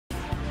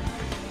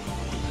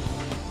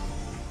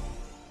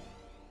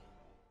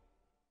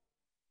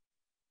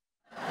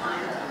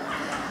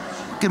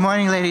Good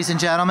morning, ladies and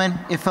gentlemen.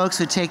 If folks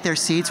would take their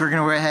seats, we're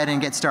going to go ahead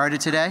and get started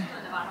today.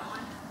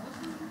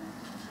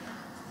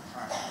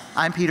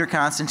 I'm Peter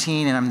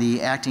Constantine, and I'm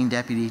the Acting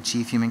Deputy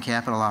Chief Human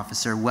Capital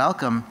Officer.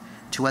 Welcome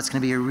to what's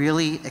going to be a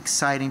really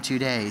exciting 2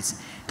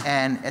 days.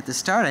 And at the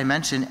start, I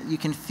mentioned you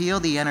can feel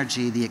the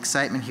energy, the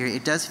excitement here.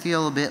 It does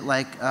feel a bit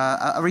like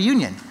a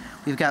reunion.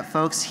 We've got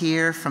folks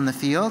here from the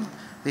field.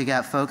 We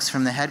got folks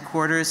from the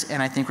headquarters,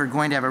 and I think we're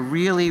going to have a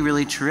really,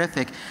 really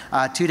terrific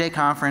 2-day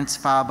conference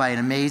followed by an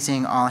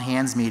amazing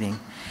all-hands meeting.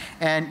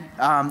 And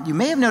you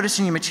may have noticed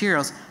in your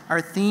materials,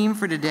 our theme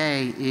for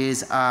today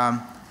is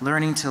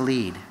learning to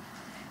lead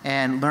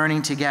and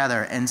learning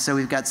together. And so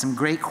we've got some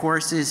great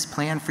courses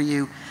planned for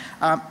you.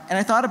 And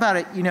I thought about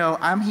it, you know,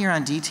 I'm here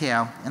on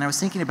detail, and I was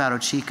thinking about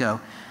Ochiko.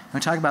 When we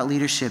talk about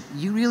leadership,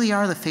 you really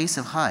are the face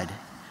of HUD.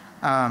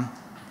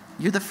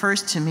 You're the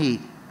first to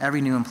meet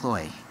every new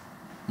employee.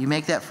 You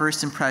make that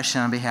first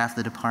impression on behalf of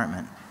the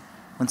department.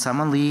 When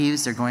someone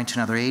leaves, they're going to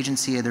another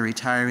agency, or they're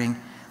retiring,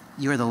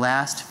 you are the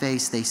last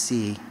face they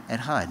see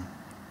at HUD.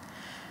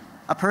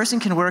 A person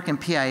can work in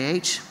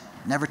PIH,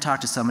 never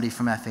talk to somebody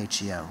from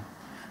FHEO.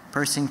 A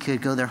person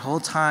could go their whole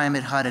time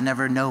at HUD and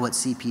never know what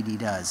CPD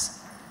does.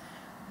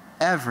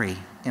 Every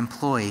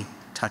employee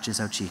touches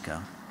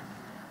Ochiko.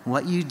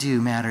 What you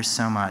do matters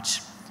so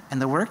much, and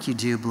the work you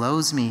do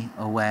blows me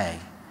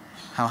away,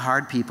 how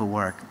hard people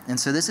work. And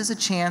so this is a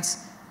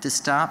chance to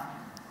stop,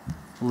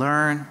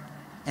 learn,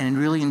 and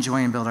really enjoy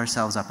and build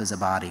ourselves up as a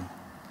body.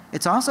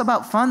 It's also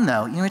about fun,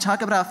 though. You know, we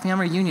talk about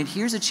family reunion.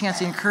 Here's a chance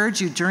to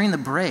encourage you during the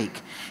break.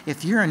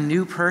 If you're a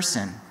new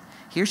person,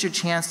 here's your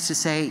chance to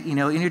say, you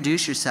know,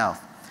 introduce yourself,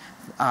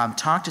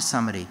 talk to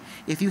somebody.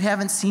 If you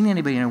haven't seen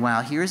anybody in a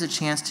while, here's a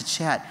chance to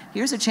chat.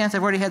 Here's a chance,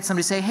 I've already had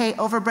somebody say, hey,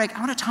 over break, I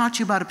want to talk to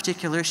you about a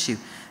particular issue.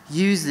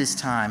 Use this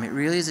time. It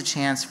really is a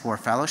chance for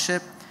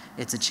fellowship.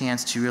 It's a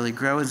chance to really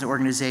grow as an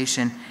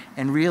organization,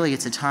 and really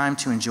it's a time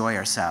to enjoy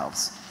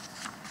ourselves.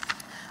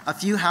 A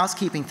few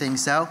housekeeping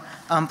things though.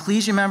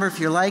 Please remember, if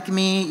you're like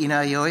me, you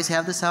know, you always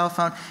have the cell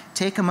phone,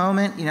 take a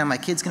moment. You know, my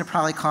kid's gonna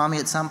probably call me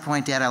at some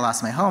point, Dad, I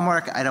lost my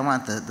homework, I don't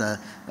want the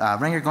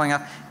ringer going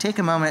off. Take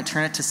a moment,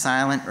 turn it to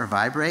silent or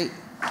vibrate.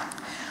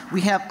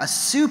 We have a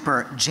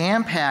super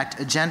jam-packed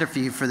agenda for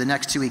you for the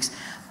next 2 weeks.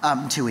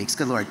 2 weeks,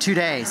 good Lord, 2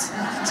 days.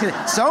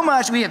 So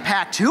much, we have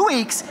packed 2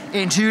 weeks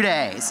in 2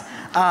 days.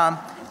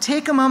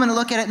 Take a moment to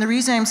look at it, and the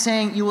reason I'm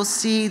saying you will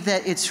see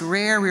that it's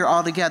rare we're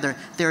all together.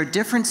 There are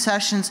different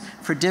sessions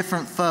for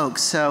different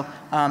folks. So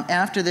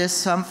after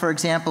this, for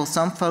example,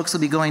 some folks will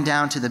be going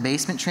down to the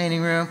basement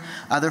training room.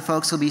 Other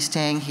folks will be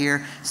staying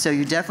here. So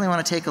you definitely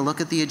want to take a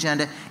look at the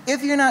agenda.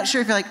 If you're not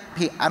sure, if you're like,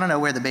 Pete, I don't know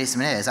where the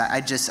basement is.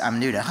 I'm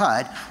new to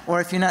HUD. Or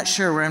if you're not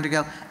sure where I'm to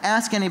go,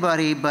 ask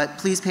anybody, but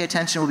please pay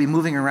attention. We'll be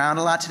moving around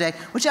a lot today,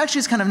 which actually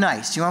is kind of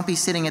nice. You won't be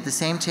sitting at the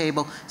same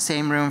table,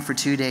 same room for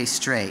 2 days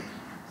straight.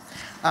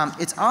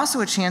 It's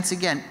also a chance,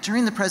 again,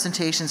 during the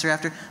presentations or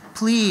after,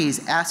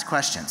 please ask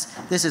questions.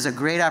 This is a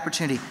great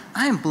opportunity.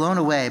 I am blown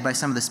away by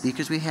some of the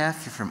speakers we have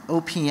from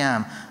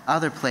OPM,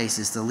 other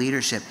places, the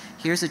leadership.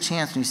 Here's a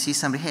chance when you see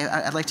somebody, hey,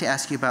 I'd like to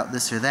ask you about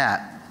this or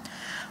that.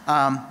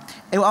 And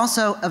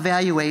also,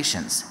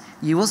 evaluations.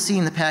 You will see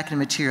in the packet of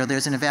material,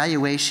 there's an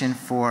evaluation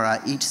for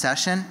each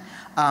session.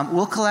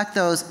 We'll collect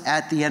those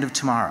at the end of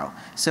tomorrow.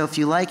 So if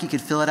you like, you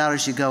could fill it out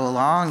as you go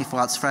along, if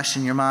while it's fresh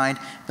in your mind.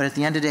 But at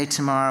the end of the day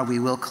tomorrow, we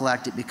will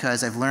collect it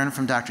because I've learned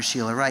from Dr.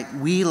 Sheila Wright,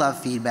 we love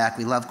feedback,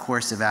 we love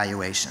course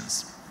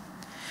evaluations.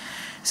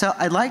 So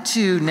I'd like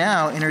to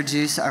now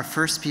introduce our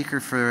first speaker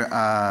for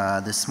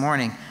this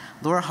morning.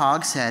 Laura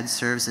Hogshead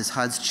serves as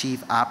HUD's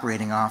Chief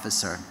Operating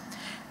Officer.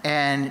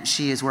 And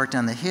she has worked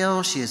on the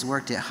Hill, she has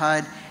worked at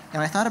HUD. And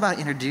when I thought about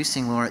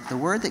introducing Laura, the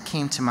word that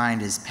came to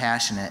mind is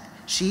passionate.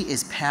 She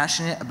is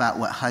passionate about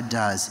what HUD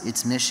does,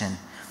 its mission.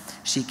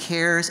 She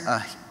cares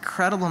an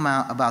incredible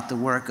amount about the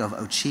work of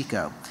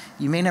Ochiko.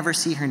 You may never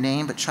see her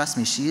name, but trust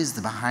me, she is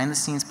the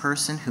behind-the-scenes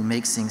person who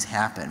makes things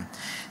happen.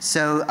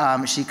 So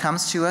she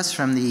comes to us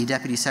from the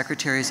Deputy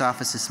Secretary's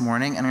office this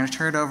morning, and I'm going to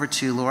turn it over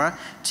to Laura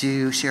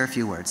to share a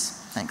few words.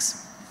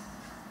 Thanks.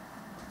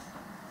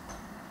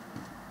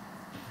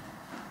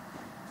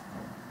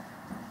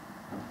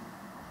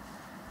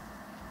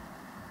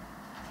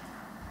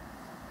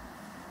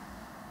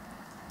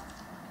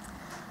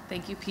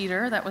 Thank you,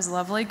 Peter. That was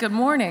lovely. Good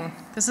morning.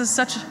 This is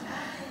such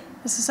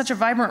a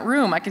vibrant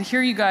room. I could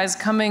hear you guys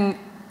coming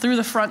through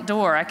the front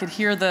door. I could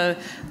hear the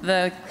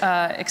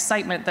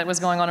excitement that was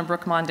going on in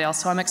Brook Mondale.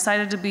 So I'm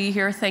excited to be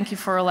here. Thank you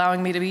for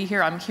allowing me to be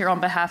here. I'm here on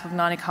behalf of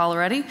Nani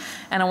Colleretti,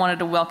 and I wanted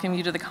to welcome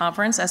you to the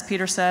conference. As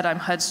Peter said, I'm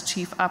HUD's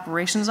Chief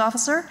Operations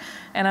Officer,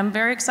 and I'm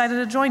very excited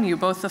to join you,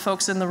 both the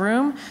folks in the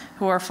room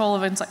who are full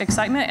of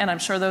excitement, and I'm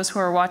sure those who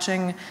are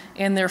watching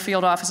in their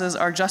field offices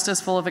are just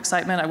as full of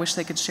excitement. I wish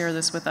they could share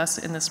this with us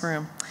in this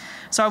room.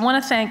 So I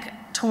want to thank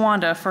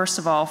Tawanda, first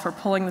of all, for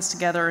pulling this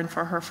together and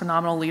for her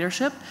phenomenal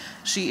leadership.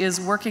 She is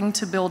working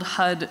to build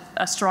HUD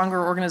a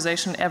stronger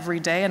organization every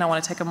day, and I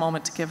want to take a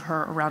moment to give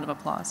her a round of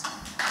applause.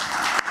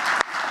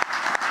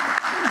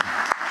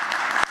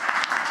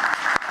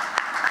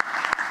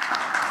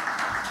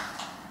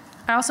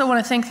 I also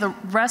want to thank the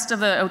rest of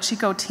the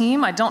Ochiko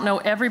team. I don't know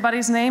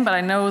everybody's name, but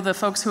I know the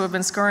folks who have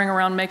been scurrying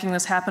around making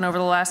this happen over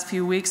the last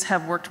few weeks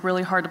have worked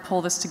really hard to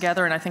pull this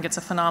together, and I think it's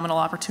a phenomenal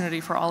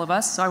opportunity for all of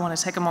us. So I want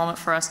to take a moment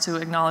for us to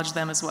acknowledge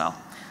them as well.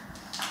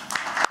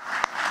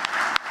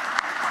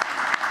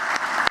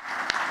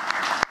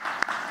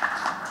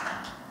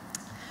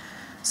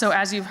 So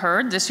as you've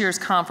heard, this year's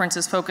conference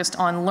is focused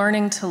on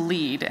learning to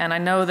lead. And I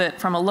know that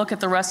from a look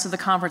at the rest of the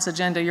conference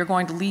agenda, you're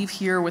going to leave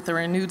here with a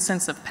renewed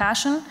sense of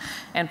passion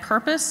and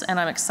purpose, and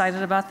I'm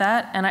excited about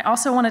that. And I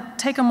also want to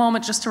take a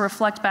moment just to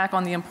reflect back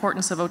on the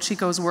importance of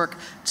Ochiko's work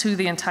to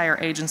the entire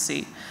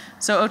agency.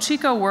 So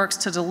Ochiko works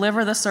to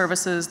deliver the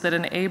services that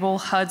enable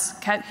HUD's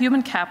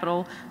human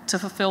capital to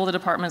fulfill the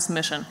department's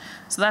mission.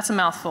 So that's a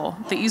mouthful.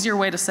 The easier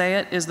way to say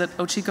it is that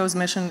Ochiko's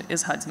mission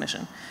is HUD's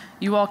mission.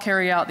 You all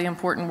carry out the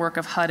important work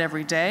of HUD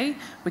every day.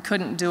 We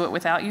couldn't do it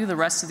without you. The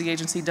rest of the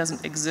agency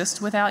doesn't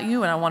exist without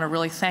you, and I want to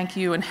really thank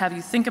you and have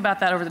you think about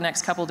that over the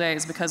next couple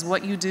days, because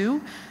what you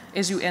do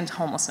is you end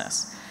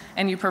homelessness,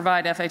 and you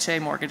provide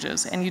FHA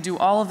mortgages, and you do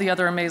all of the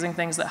other amazing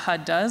things that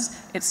HUD does.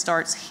 It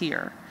starts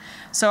here.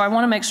 So I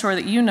want to make sure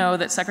that you know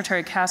that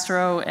Secretary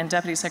Castro and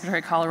Deputy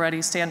Secretary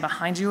Colleretti stand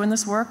behind you in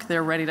this work.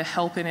 They're ready to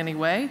help in any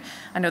way.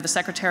 I know the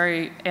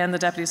Secretary and the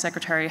Deputy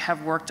Secretary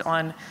have worked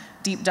on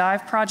deep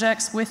dive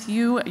projects with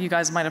you. You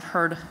guys might have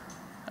heard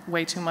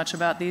way too much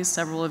about these.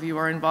 Several of you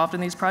are involved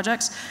in these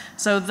projects.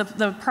 So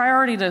the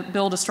priority to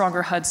build a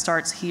stronger HUD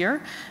starts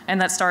here,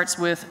 and that starts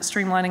with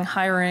streamlining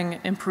hiring,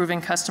 improving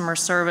customer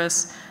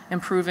service,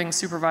 improving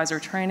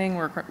supervisor training.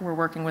 We're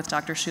working with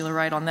Dr. Sheila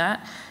Wright on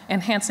that.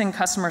 Enhancing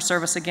customer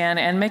service again,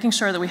 and making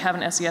sure that we have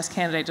an SES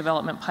candidate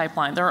development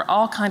pipeline. There are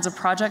all kinds of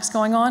projects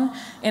going on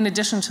in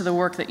addition to the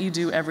work that you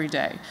do every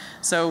day.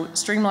 So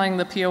streamlining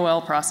the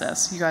POL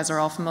process. You guys are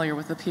all familiar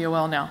with the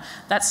POL now.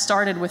 That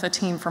started with a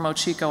team from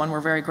Ochiko, and we're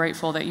very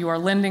grateful that you are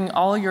lending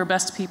all your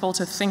best people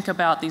to think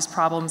about these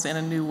problems in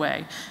a new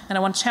way. And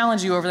I want to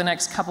challenge you over the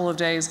next couple of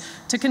days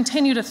to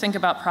continue to think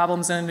about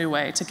problems in a new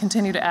way, to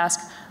continue to ask,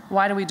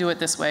 why do we do it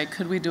this way?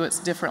 Could we do it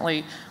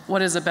differently?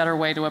 What is a better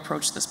way to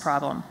approach this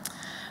problem?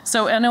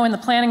 So I know in the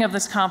planning of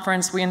this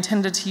conference, we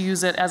intended to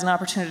use it as an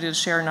opportunity to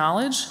share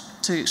knowledge,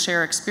 to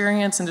share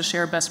experience, and to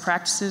share best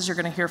practices. You're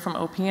going to hear from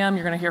OPM,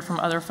 you're going to hear from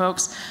other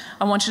folks.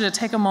 I want you to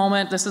take a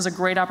moment. This is a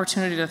great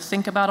opportunity to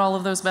think about all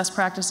of those best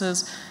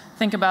practices,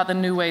 think about the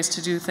new ways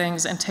to do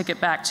things, and take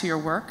it back to your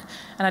work.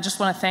 And I just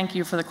want to thank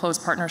you for the close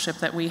partnership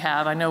that we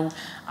have. I know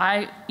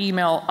I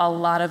email a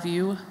lot of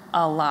you,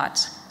 a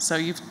lot. So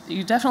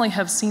you definitely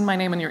have seen my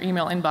name in your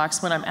email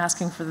inbox when I'm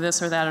asking for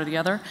this or that or the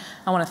other.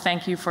 I want to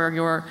thank you for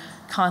your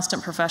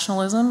constant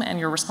professionalism and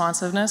your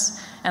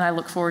responsiveness, and I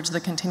look forward to the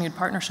continued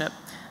partnership.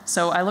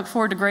 So I look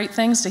forward to great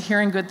things, to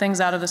hearing good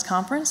things out of this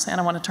conference, and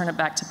I want to turn it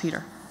back to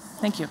Peter.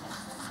 Thank you.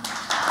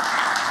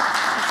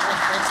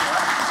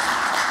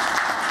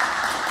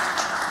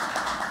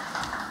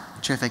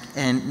 Terrific.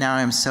 And now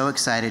I'm so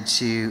excited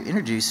to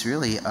introduce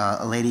really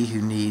a lady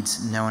who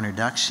needs no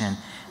introduction,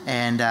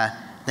 and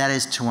that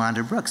is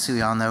Tawanda Brooks, who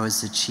we all know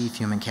is the Chief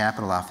Human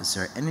Capital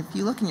Officer. And if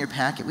you look in your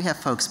packet, we have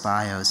folks'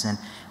 bios, and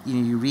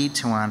you read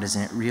Tawanda's,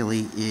 and it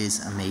really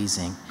is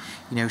amazing.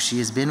 She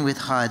has been with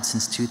HUD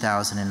since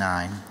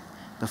 2009.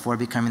 Before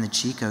becoming the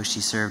CHICO, she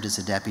served as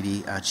a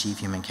Deputy Chief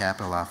Human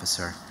Capital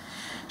Officer.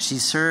 She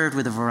served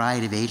with a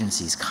variety of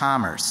agencies: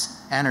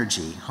 Commerce,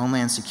 Energy,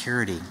 Homeland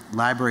Security,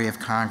 Library of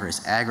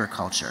Congress,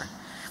 Agriculture.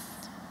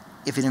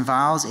 If it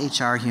involves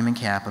HR human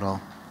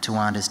capital,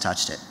 Tawanda's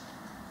touched it.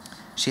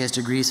 She has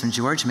degrees from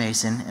George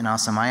Mason and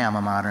also my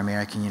alma mater,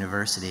 American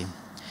University.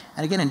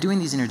 And again, in doing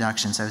these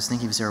introductions, I was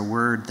thinking, is there a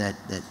word that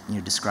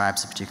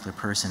describes a particular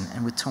person?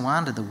 And with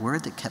Tawanda, the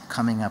word that kept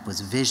coming up was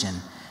vision,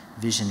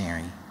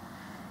 visionary.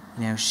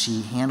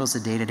 She handles the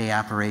day-to-day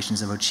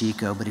operations of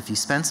Ochiko, but if you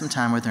spend some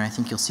time with her, and I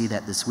think you'll see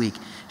that this week,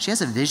 she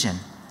has a vision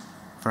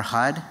for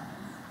HUD,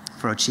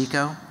 for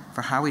Ochiko,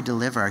 for how we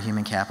deliver our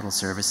human capital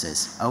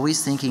services,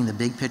 always thinking the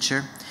big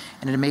picture.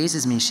 And it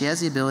amazes me, she has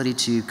the ability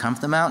to come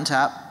from the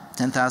mountaintop,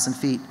 10,000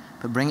 feet,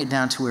 but bring it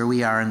down to where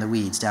we are in the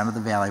weeds, down to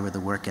the valley where the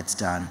work gets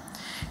done.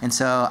 And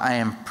so I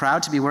am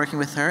proud to be working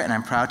with her, and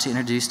I'm proud to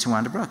introduce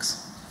Tawanda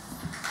Brooks.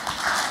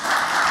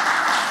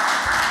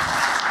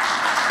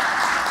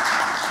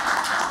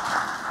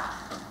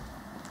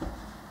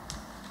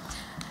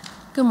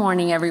 Good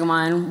morning,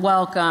 everyone.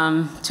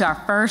 Welcome to our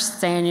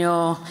first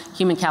annual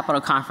Human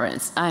Capital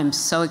Conference. I'm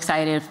so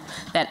excited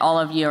that all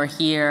of you are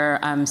here.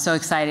 I'm so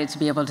excited to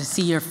be able to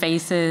see your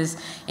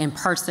faces in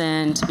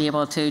person, to be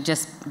able to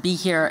just be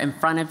here in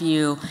front of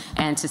you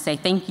and to say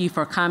thank you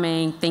for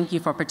coming, thank you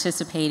for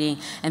participating,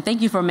 and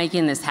thank you for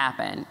making this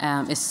happen.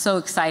 It's so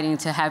exciting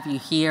to have you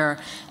here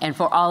and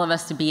for all of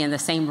us to be in the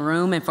same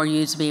room and for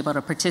you to be able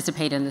to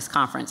participate in this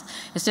conference.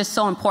 It's just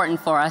so important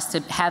for us to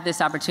have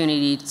this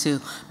opportunity to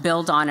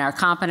build on our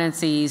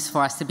competencies,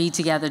 for us to be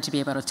together, to be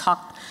able to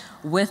talk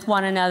with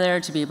one another,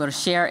 to be able to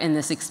share in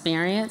this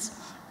experience,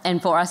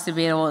 and for us to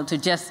be able to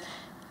just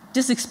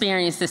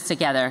experience this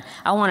together.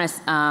 I want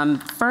to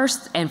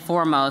first and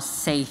foremost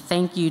say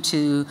thank you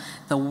to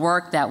the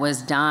work that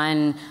was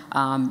done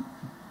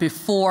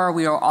before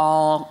we were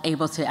all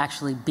able to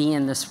actually be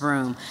in this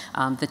room.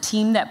 The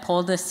team that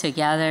pulled this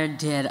together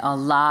did a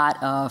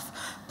lot of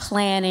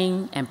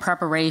planning and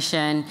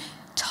preparation,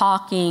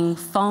 talking,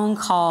 phone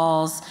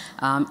calls,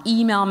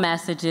 email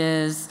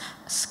messages,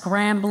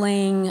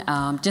 scrambling,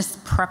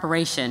 just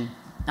preparation,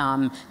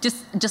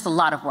 just a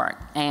lot of work.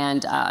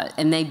 And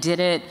they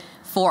did it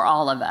for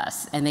all of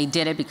us. And they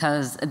did it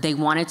because they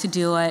wanted to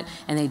do it,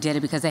 and they did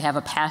it because they have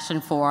a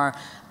passion for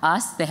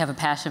us, they have a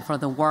passion for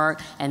the work,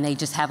 and they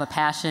just have a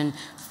passion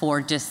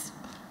for just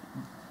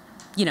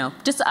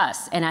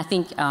us. And I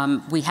think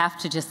we have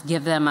to just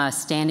give them a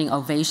standing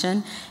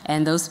ovation.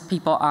 And those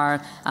people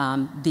are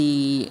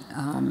the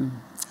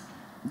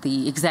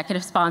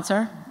executive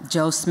sponsor,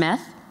 Joe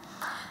Smith.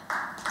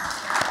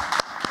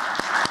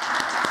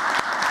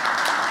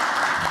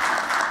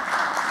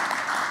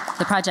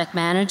 The project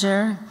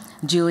manager,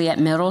 Juliet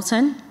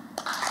Middleton.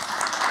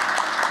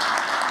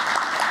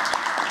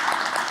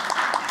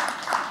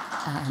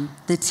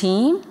 The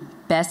team,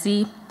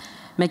 Bessie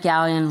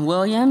McGallion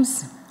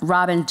Williams,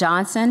 Robin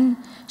Johnson,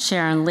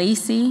 Sharon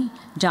Lacey,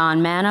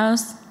 John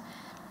Manos,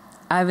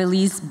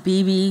 Ivelisse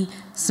Bibi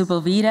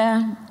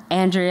Supovita,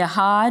 Andrea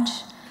Hodge,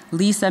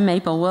 Lisa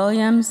Maple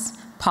Williams,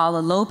 Paula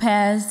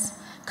Lopez,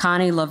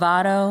 Connie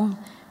Lovato,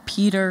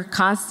 Peter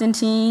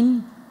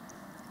Constantine,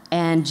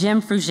 and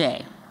Jim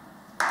Fruget.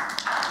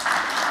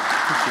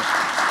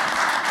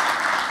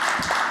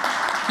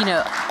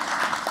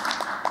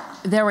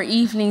 There were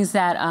evenings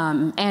that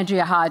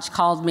Andrea Hodge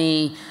called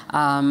me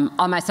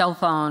on my cell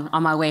phone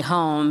on my way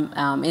home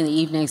in the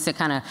evenings to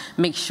kind of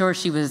make sure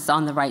she was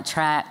on the right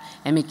track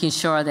and making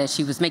sure that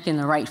she was making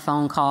the right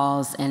phone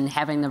calls and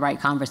having the right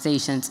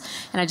conversations.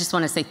 And I just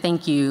want to say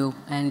thank you,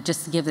 and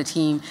just to give the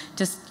team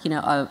just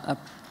a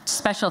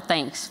special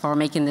thanks for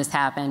making this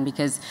happen,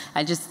 because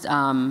I just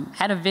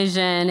had a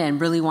vision and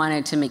really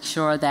wanted to make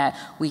sure that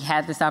we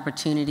had this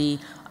opportunity.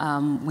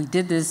 We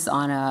did this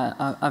on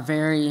a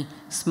very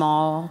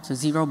small to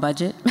zero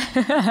budget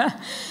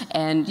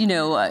and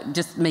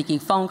just making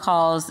phone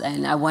calls,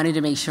 and I wanted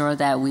to make sure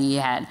that we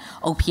had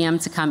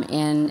OPM to come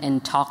in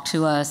and talk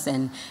to us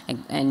and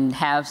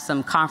have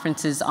some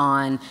conferences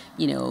on,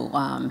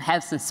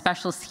 have some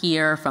specialists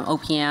here from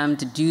OPM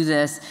to do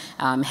this,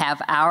 have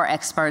our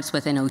experts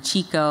within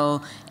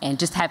OCHICO, and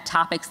just have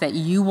topics that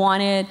you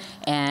wanted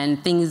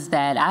and things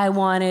that I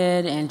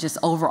wanted, and just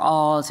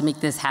overall to make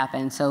this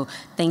happen. So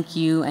thank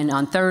you. And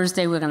on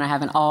Thursday, we're going to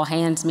have an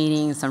all-hands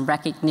meeting, some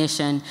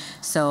recognition.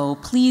 So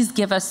please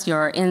give us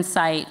your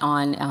insight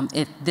on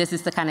if this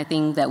is the kind of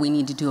thing that we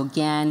need to do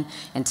again,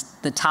 and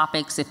the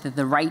topics, if they're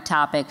the right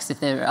topics, if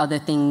there are other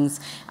things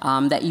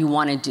that you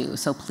want to do.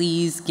 So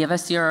please give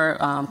us your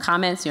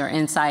comments, your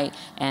insight,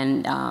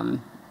 and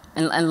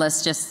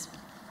let's just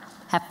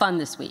have fun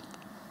this week.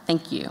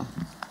 Thank you.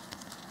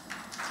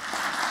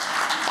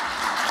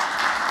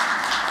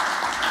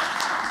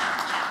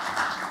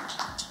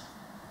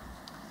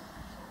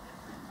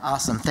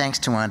 Awesome, thanks,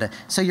 Tawanda.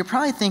 So you're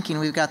probably thinking,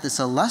 we've got this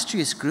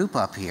illustrious group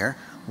up here.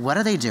 What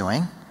are they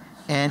doing?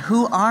 And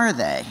who are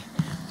they?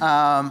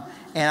 And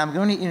I'm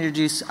going to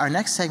introduce our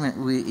next segment.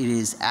 It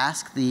is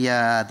Ask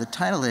the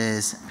title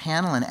is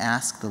Panel and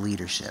Ask the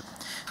Leadership.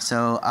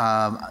 So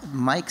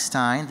Mike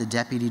Stein, the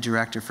Deputy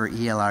Director for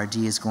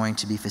ELRD, is going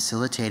to be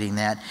facilitating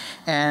that.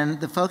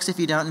 And the folks, if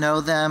you don't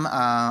know them,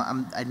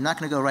 I'm not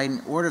going to go right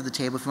in order of the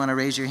table. If you want to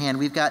raise your hand,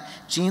 we've got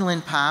Jean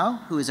Lynn Powell,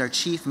 who is our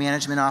Chief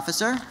Management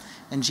Officer.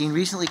 And Jean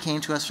recently came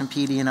to us from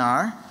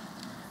PD&R.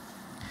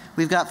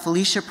 We've got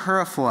Felicia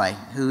Purifoy,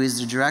 who is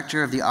the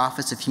Director of the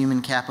Office of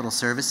Human Capital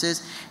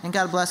Services. And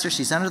God bless her,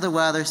 she's under the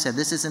weather, said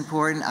this is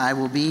important, I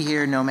will be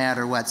here no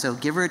matter what. So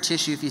give her a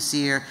tissue if you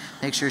see her,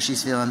 make sure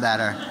she's feeling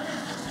better.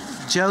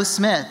 Joe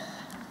Smith,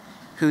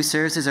 who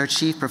serves as our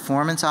Chief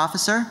Performance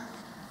Officer.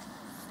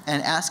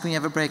 And ask when you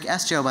have a break,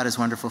 ask Joe about his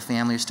wonderful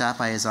family or stop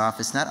by his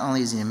office. Not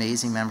only is he an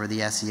amazing member of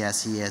the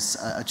SES, he has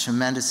a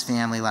tremendous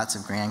family, lots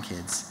of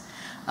grandkids.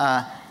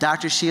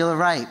 Dr. Sheila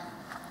Wright,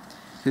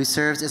 who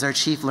serves as our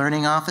Chief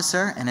Learning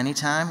Officer, and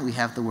anytime we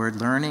have the word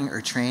learning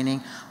or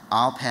training,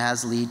 all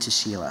paths lead to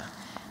Sheila.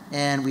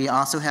 And we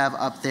also have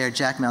up there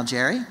Jack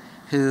Malgeri,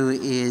 who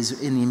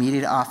is in the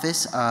immediate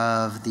office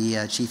of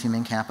the Chief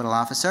Human Capital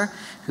Officer,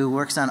 who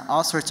works on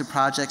all sorts of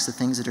projects, the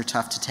things that are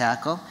tough to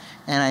tackle.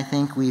 And I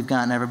think we've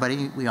gotten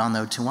everybody, we all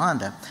know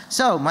Tawanda.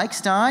 So Mike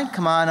Stein,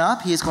 come on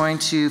up. He is going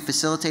to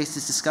facilitate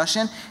this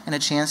discussion and a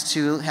chance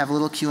to have a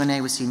little Q&A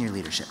with senior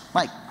leadership.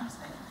 Mike.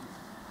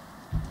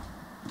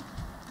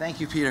 Thank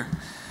you, Peter.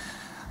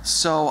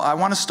 So I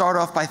want to start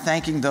off by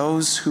thanking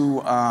those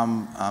who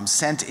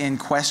sent in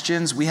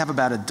questions. We have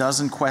about a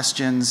dozen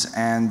questions,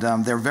 and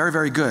they're very,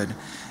 very good.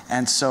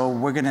 And so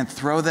we're going to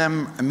throw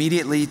them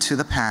immediately to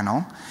the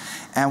panel.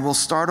 And we'll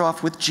start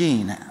off with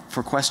Jean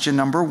for question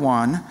number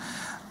 1.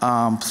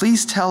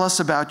 Please tell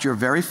us about your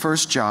very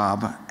first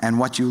job and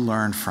what you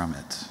learned from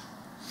it.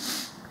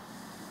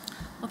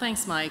 Well,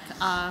 thanks, Mike.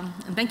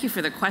 And thank you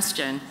for the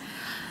question.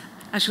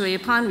 Actually,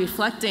 upon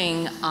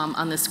reflecting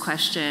on this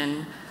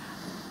question,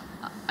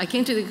 I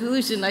came to the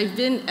conclusion I've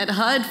been at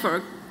HUD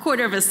for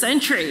quarter of a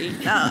century.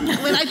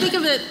 When I think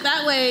of it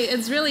that way,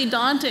 it's really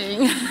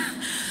daunting.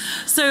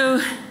 So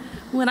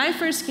when I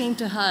first came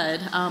to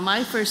HUD,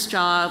 my first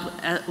job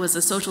was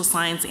a social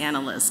science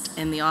analyst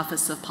in the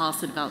Office of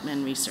Policy Development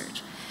and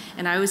Research.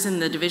 And I was in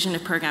the Division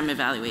of Program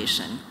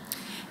Evaluation.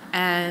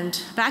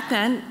 And back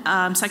then,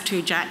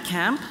 Secretary Jack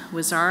Kemp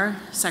was our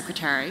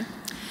secretary.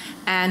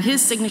 And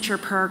his signature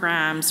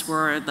programs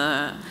were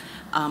the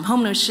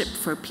Homeownership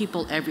for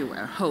People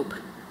Everywhere, HOPE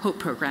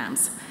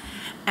programs.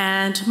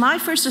 And my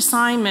first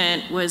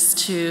assignment was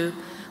to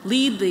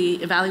lead the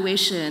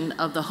evaluation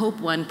of the HOPE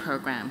 1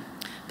 program.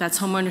 That's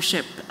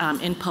homeownership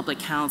in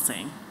public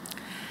housing.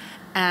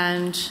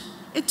 And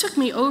it took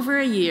me over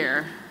a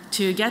year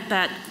to get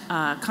that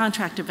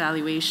contract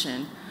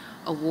evaluation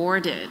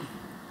awarded.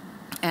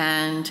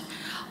 And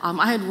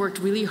I had worked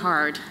really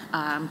hard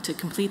to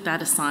complete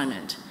that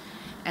assignment,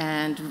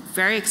 and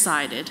very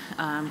excited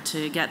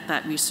to get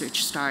that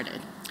research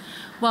started.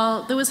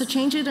 Well, there was a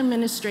change in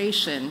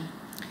administration,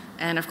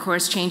 and of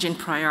course, change in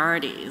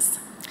priorities.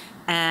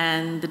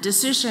 And the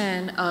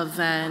decision of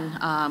then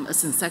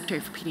Assistant Secretary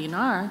for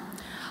PD&R,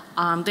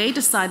 they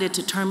decided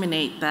to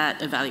terminate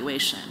that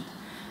evaluation.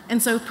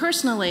 And so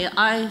personally,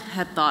 I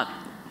had thought,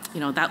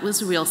 that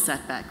was a real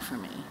setback for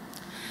me.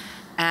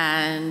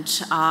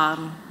 And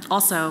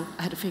also,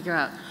 I had to figure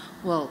out,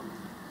 well,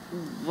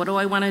 what do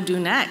I want to do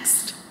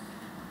next?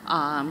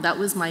 That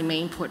was my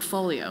main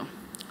portfolio.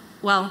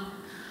 Well,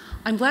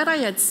 I'm glad I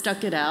had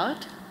stuck it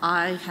out.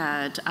 I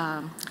had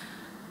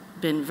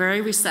been very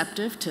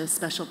receptive to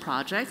special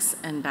projects,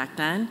 and back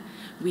then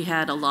we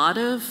had a lot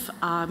of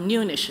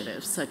new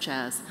initiatives, such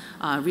as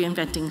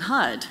Reinventing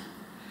HUD,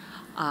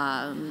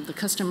 the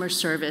Customer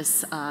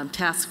Service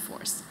Task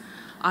Force.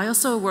 I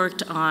also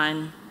worked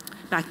on,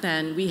 back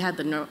then we had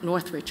the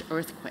Northridge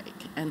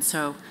earthquake, and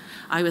so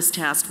I was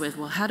tasked with,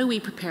 well, how do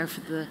we prepare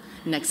for the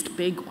next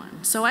big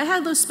one? So I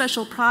had those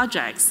special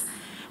projects,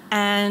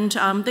 and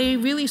they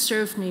really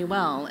served me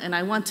well, and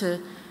I want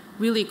to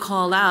really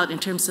call out in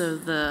terms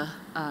of the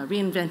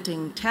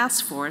Reinventing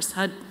Task Force,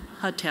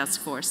 HUD Task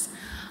Force.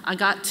 I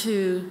got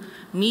to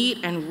meet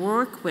and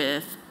work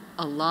with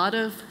a lot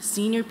of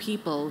senior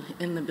people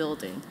in the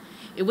building.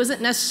 It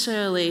wasn't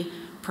necessarily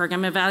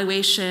program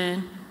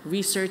evaluation,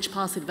 research,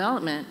 policy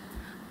development,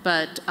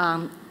 but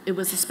it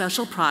was a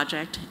special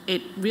project.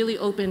 It really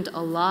opened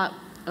a lot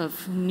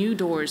of new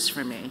doors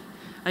for me.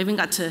 I even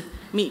got to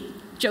meet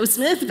Joe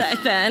Smith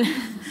back then.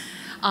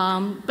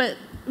 But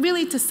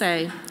really to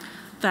say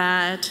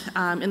that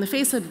in the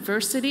face of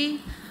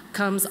adversity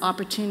comes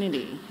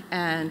opportunity.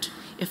 And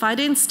if I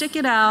didn't stick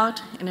it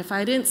out, and if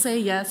I didn't say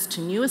yes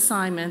to new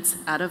assignments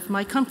out of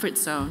my comfort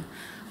zone,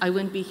 I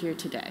wouldn't be here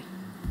today.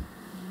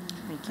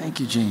 Thank you. Thank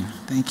you, Jean.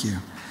 Thank you.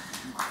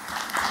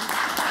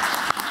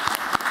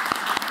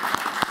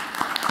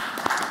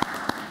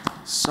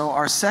 So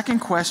our second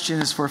question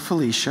is for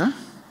Felicia.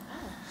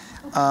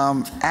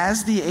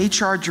 As the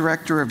HR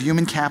Director of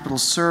Human Capital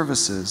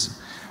Services,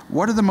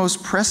 what are the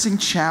most pressing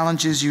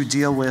challenges you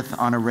deal with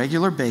on a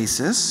regular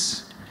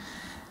basis,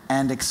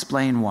 and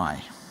explain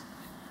why?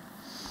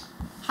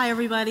 Hi,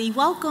 everybody.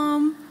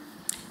 Welcome.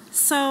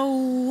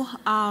 So,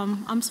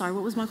 I'm sorry,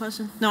 what was my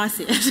question? No, I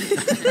see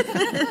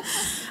it.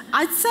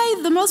 I'd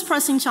say the most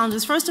pressing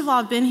challenges, first of all,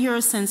 I've been here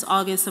since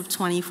August of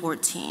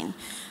 2014.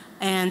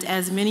 And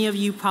as many of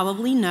you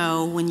probably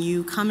know, when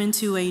you come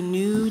into a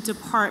new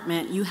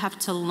department, you have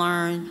to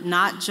learn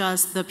not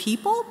just the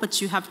people,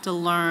 but you have to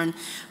learn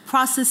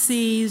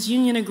processes,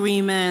 union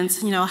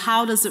agreements,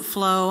 how does it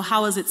flow,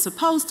 how is it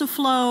supposed to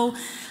flow,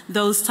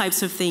 those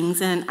types of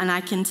things. And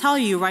I can tell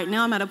you right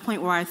now I'm at a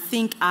point where I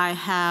think I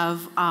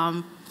have,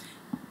 I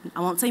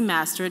won't say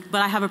mastered,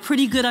 but I have a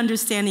pretty good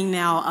understanding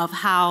now of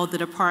how the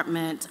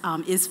department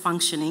is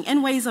functioning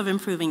and ways of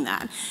improving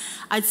that.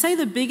 I'd say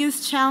the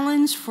biggest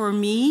challenge for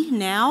me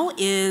now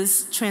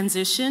is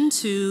transition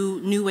to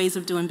new ways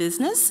of doing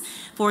business.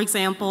 For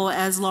example,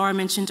 as Laura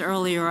mentioned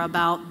earlier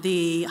about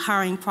the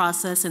hiring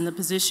process and the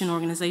position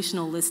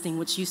organizational listing,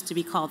 which used to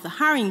be called the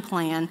hiring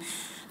plan,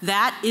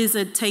 that is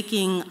a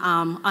taking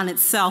on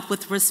itself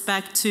with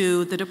respect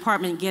to the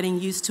department getting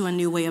used to a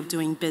new way of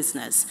doing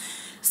business.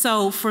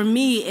 So for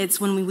me, it's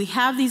when we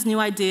have these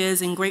new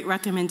ideas and great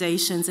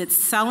recommendations, it's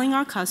selling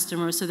our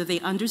customers so that they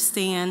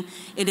understand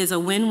it is a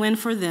win-win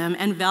for them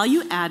and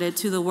value added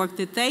to the work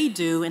that they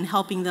do in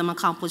helping them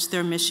accomplish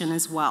their mission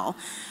as well.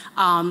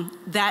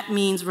 That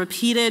means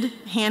repeated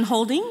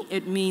hand-holding.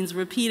 It means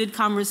repeated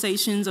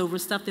conversations over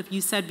stuff that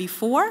you said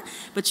before.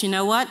 But you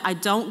know what? I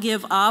don't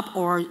give up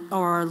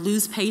or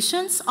lose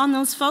patience on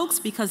those folks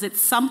because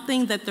it's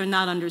something that they're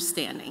not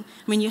understanding.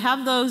 I mean, you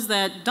have those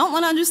that don't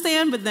want to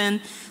understand, but then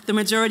the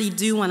majority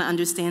do want to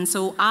understand.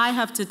 So I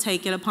have to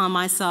take it upon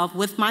myself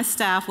with my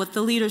staff, with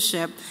the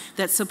leadership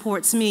that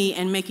supports me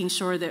in making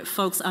sure that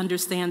folks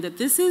understand that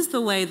this is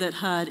the way that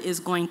HUD is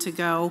going to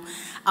go,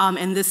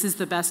 and this is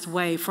the best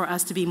way for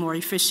us to be more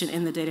efficient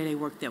in the day-to-day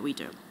work that we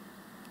do.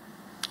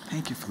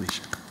 Thank you,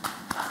 Felicia.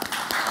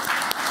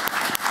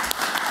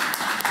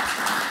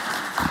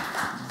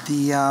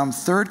 The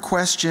third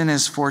question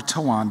is for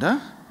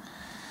Tawanda.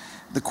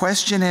 The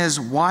question is,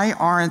 why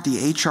aren't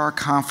the HR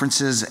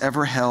conferences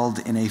ever held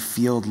in a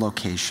field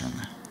location?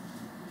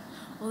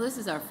 Well, this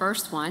is our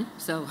first one,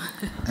 so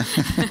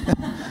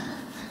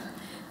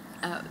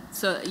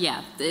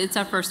yeah, it's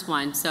our first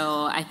one.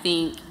 So I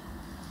think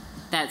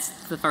that's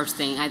the first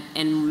thing.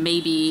 And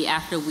maybe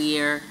after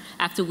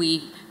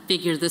we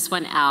figure this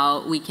one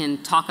out, we can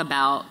talk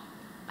about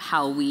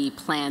how we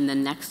plan the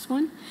next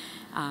one.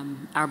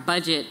 Our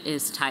budget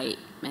is tight,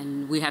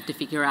 and we have to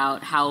figure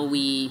out how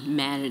we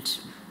manage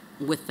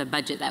with the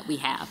budget that we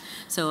have.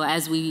 So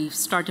as we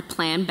start to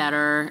plan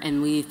better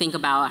and we think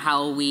about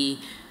how we,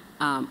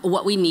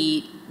 what we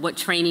need, what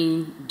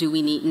training do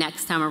we need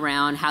next time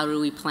around, how do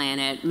we plan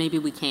it, maybe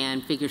we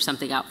can figure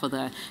something out for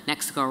the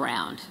next go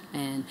around.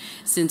 And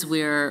since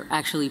we're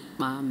actually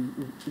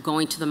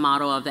going to the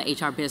model of the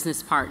HR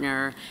business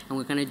partner, and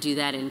we're gonna do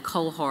that in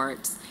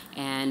cohorts,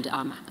 and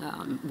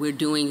we're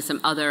doing some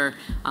other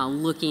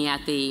looking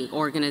at the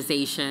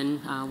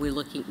organization.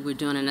 We're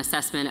doing an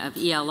assessment of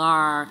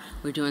ELR.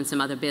 We're doing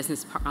some other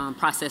business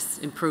process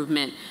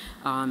improvement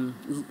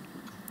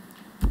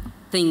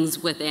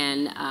things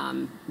within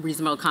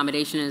reasonable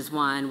accommodation is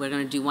one. We're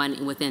going to do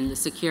one within the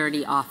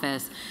security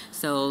office.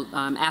 So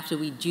after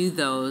we do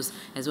those,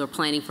 as we're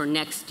planning for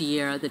next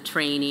year, the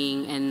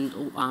training,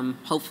 and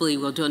hopefully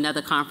we'll do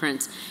another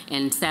conference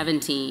in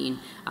 2017,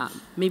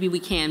 maybe we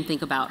can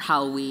think about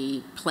how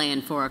we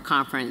plan for a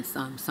conference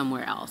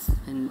somewhere else,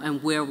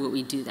 and where will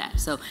we do that.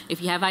 So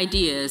if you have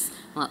ideas,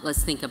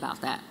 let's think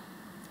about that.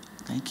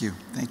 Thank you.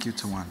 Thank you,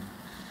 Tawan.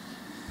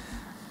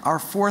 Our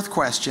fourth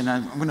question,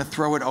 I'm going to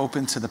throw it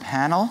open to the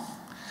panel.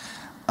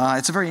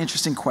 It's a very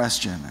interesting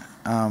question.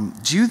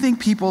 Do you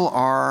think people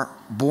are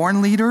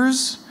born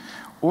leaders,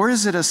 or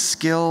is it a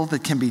skill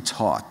that can be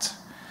taught?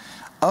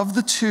 Of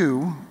the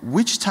two,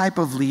 which type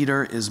of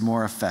leader is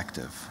more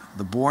effective?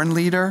 The born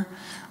leader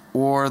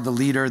or the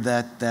leader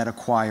that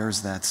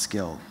acquires that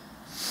skill?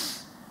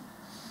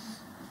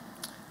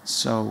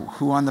 So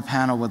who on the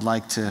panel would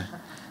like to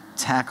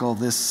tackle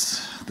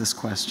this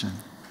question?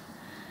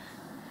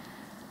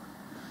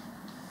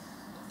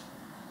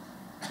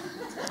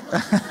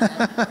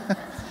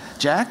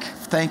 Jack,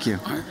 thank you.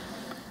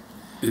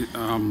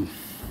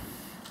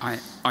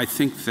 I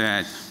think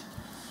that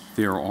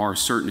there are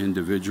certain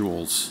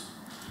individuals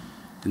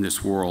in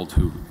this world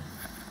who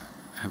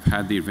have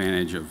had the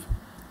advantage of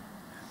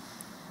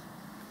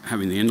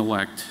having the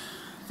intellect,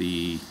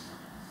 the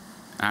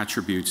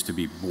attributes to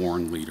be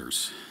born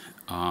leaders.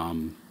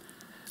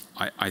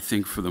 I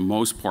think for the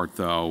most part,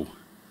 though,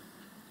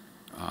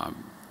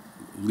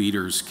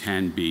 leaders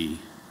can be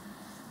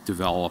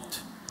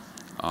developed,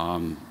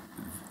 and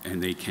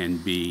they can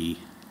be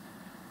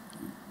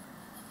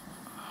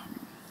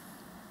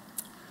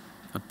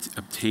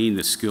obtain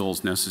the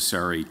skills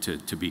necessary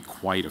to be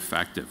quite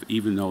effective,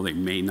 even though they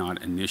may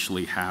not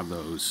initially have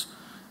those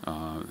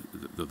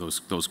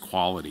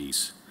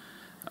qualities.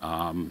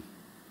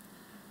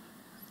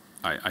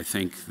 I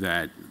think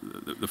that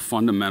the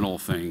fundamental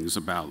things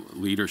about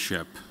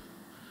leadership,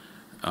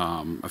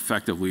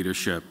 effective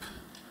leadership,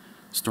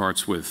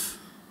 starts with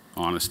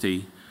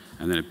honesty,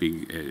 and then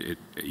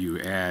you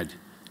add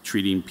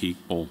treating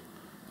people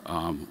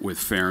with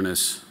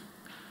fairness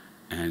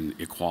and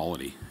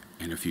equality.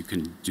 And if you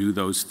can do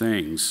those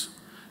things,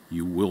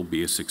 you will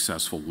be a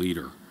successful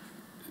leader.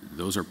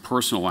 Those are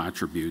personal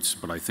attributes,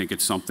 but I think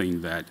it's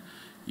something that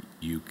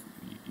you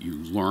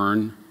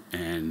learn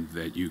and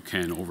that you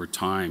can, over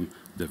time,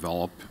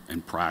 develop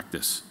and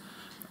practice.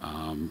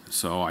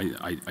 So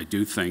I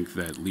do think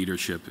that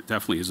leadership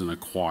definitely is an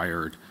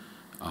acquired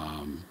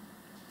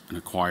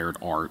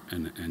art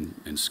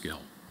and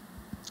skill.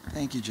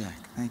 Thank you, Jack.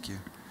 Thank you.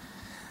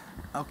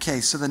 Okay,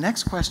 so the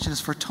next question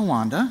is for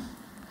Tawanda.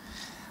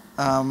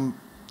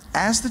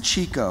 As the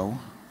Chico,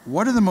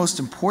 what are the most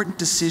important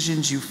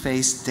decisions you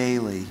face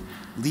daily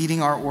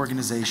leading our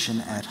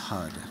organization at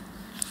HUD?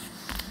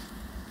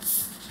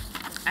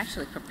 I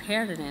actually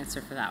prepared an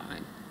answer for that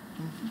one.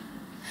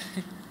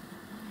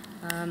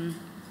 Mm-hmm.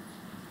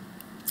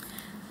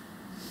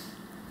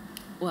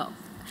 Well,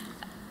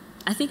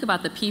 I think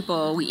about the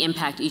people we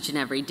impact each and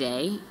every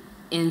day,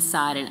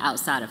 inside and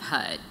outside of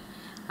HUD.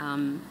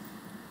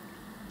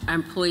 Our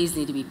employees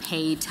need to be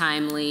paid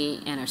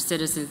timely, and our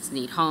citizens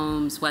need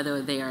homes, whether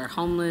they are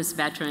homeless,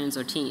 veterans,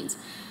 or teens.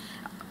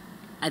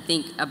 I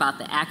think about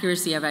the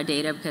accuracy of our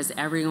data because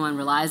everyone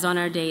relies on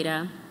our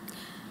data.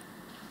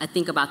 I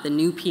think about the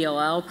new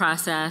PLL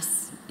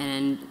process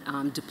and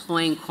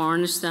deploying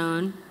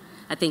Cornerstone.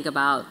 I think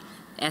about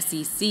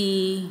SEC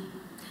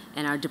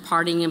and our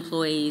departing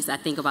employees. I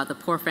think about the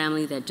poor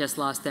family that just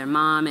lost their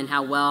mom and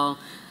how well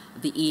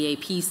the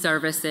EAP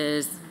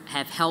services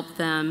have helped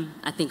them.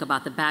 I think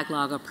about the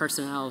backlog of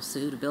personnel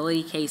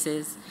suitability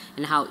cases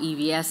and how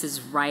EVS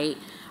is right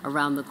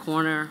around the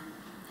corner.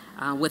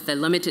 With the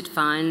limited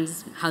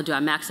funds, how do I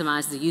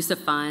maximize the use of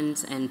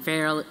funds and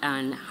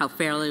how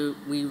fairly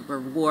we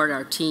reward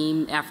our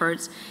team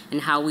efforts,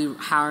 and how we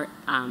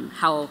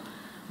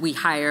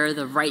hire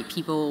the right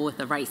people with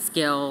the right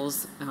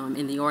skills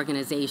in the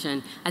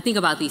organization. I think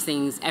about these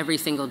things every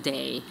single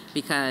day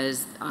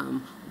because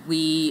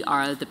we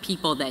are the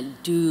people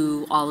that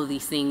do all of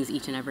these things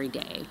each and every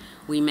day.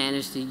 We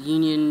manage the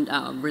union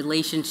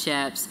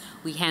relationships.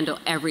 We handle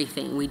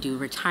everything. We do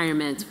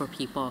retirements for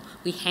people.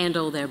 We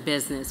handle their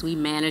business. We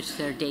manage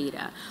their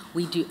data.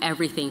 We do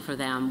everything for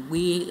them.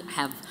 We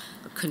have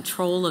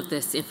control of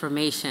this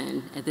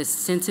information, this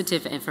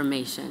sensitive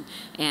information.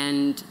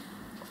 And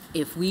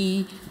if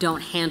we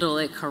don't handle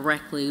it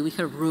correctly, we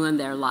could ruin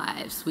their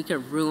lives. We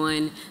could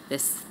ruin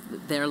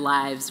their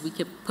lives. We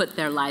could put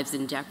their lives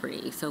in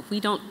jeopardy. So if we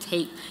don't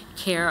take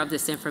care of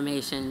this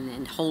information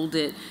and hold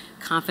it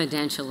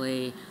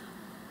confidentially,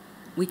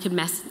 we could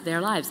mess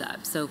their lives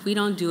up. So if we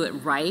don't do it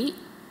right,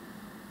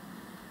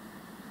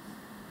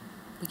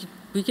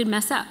 we could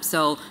mess up.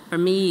 So for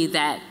me,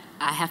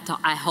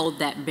 I hold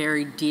that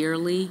very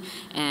dearly,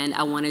 and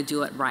I want to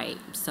do it right.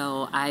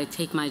 So I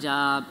take my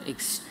job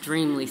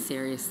extremely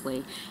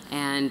seriously,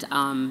 and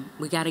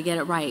we got to get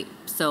it right.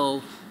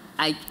 So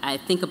I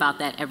think about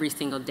that every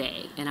single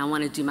day, and I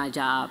want to do my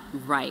job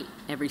right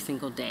every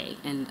single day,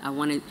 and I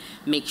want to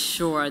make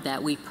sure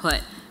that we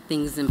put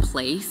things in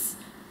place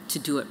to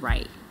do it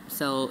right.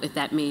 So if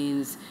that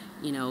means,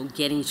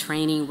 getting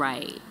training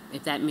right,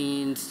 if that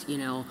means,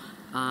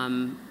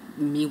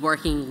 me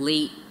working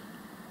late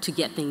to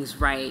get things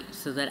right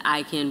so that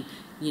I can,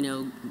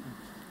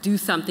 do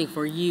something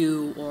for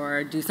you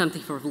or do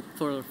something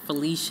for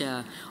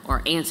Felicia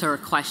or answer a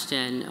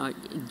question or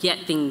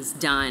get things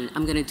done,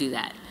 I'm going to do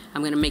that.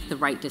 I'm going to make the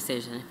right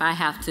decision. If I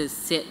have to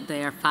sit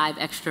there 5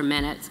 extra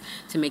minutes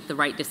to make the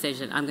right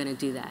decision, I'm going to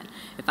do that.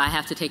 If I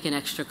have to take an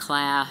extra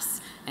class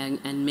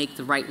and make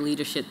the right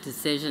leadership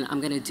decision, I'm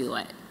going to do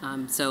it.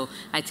 So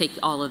I take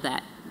all of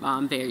that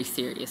very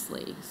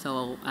seriously.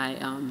 So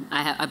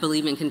I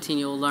believe in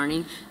continual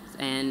learning,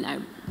 and I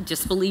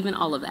just believe in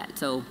all of that.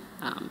 So,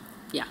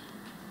 yeah.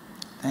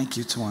 Thank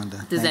you,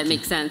 Tawanda. Does that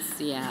make sense?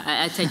 Yeah,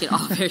 I take it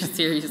all very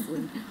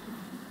seriously.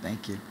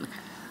 Thank you.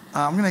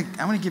 I'm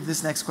gonna give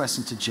this next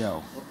question to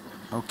Joe.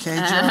 Okay,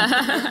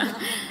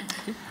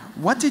 Joe?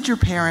 What did your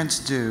parents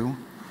do?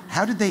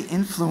 How did they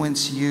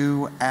influence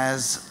you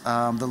as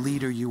the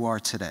leader you are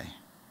today?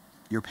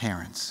 Your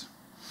parents.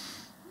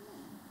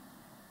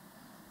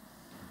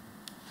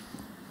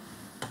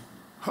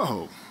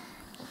 Oh.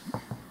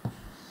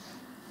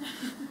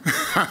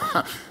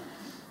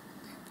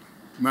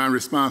 My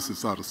response is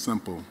sort of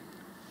simple.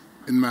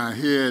 In my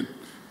head,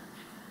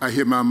 I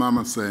hear my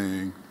mama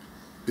saying,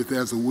 if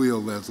there's a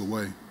will, there's a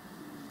way.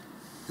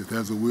 If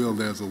there's a will,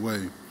 there's a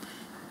way.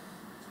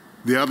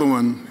 The other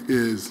one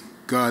is,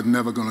 God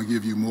never going to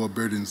give you more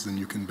burdens than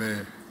you can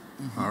bear.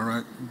 All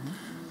right?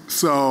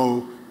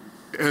 So,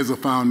 as a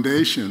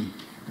foundation,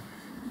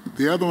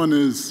 the other one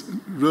is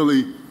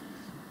really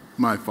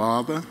my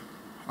father.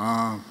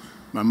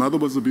 My mother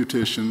was a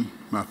beautician.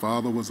 My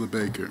father was a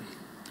baker.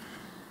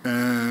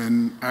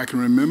 And I can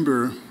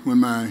remember when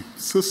my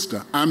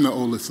sister, I'm the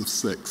oldest of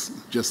 6,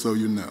 just so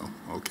you know,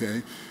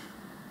 okay?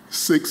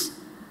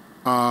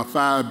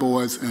 5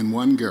 boys and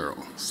 1 girl.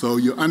 So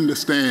you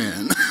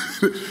understand,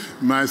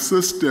 my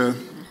sister,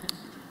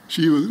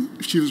 she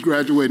was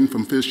graduating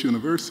from Fisk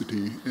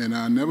University, and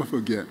I'll never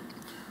forget,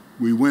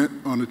 we went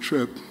on a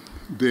trip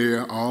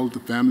there, all the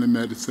family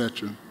met,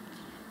 etc.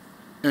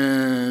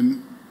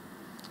 And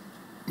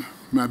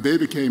my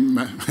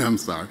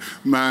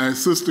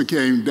sister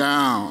came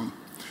down,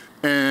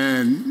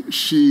 and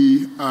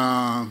she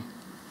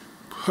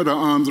put her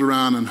arms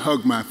around and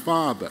hugged my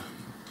father.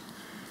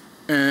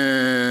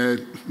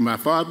 And my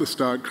father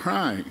started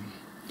crying.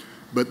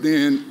 But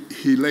then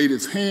he laid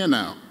his hand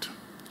out,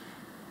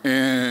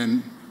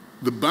 and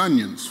the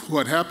bunions,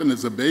 what happened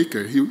as a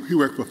baker, he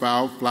worked for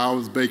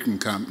Flowers Baking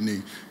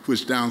Company,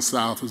 which down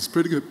south was a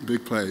pretty good,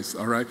 big place,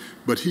 all right?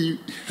 But he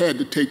had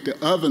to take the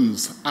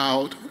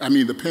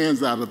the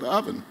pans out of the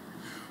oven.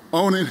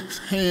 On his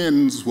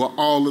hands were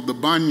all of the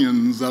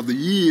bunions of the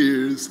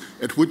years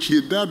at which he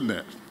had done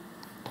that.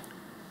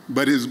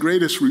 But his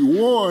greatest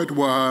reward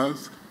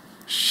was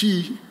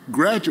she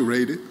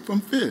graduated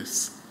from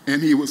Fisk,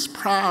 and he was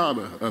proud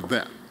of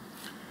that.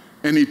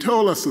 And he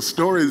told us the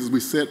story as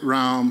we sat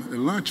around at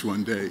lunch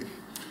one day.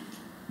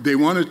 They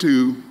wanted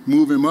to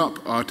move him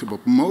up or to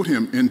promote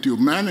him into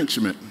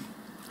management.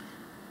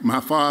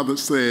 My father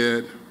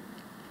said,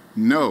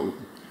 no,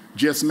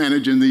 just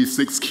managing these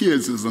 6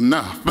 kids is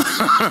enough.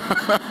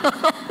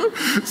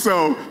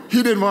 So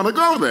he didn't want to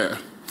go there.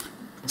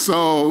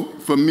 So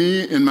for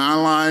me in my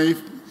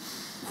life,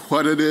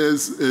 what it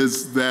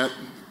is that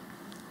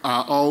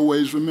I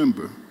always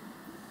remember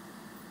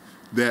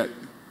that,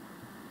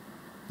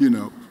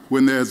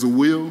 when there's a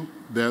will,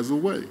 there's a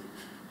way.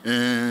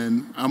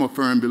 And I'm a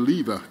firm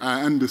believer.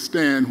 I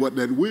understand what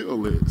that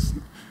will is.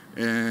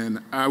 And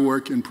I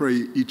work and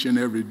pray each and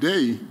every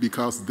day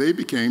because they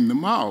became the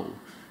model.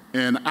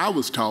 And I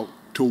was taught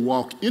to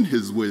walk in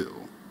his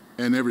will,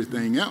 and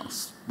everything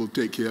else will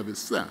take care of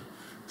itself.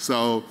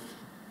 So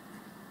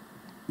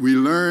we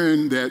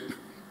learn that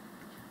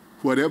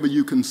whatever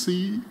you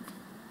conceive,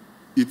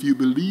 if you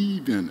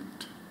believe in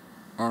it,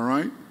 all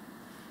right,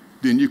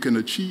 then you can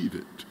achieve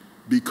it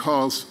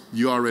because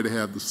you already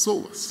have the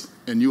source.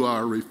 and you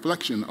are a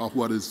reflection of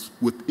what is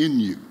within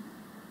you.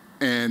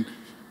 And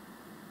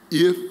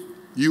if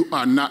you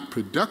are not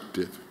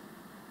productive,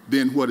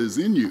 then what is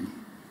in you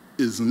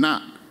is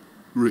not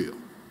real,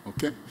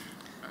 okay?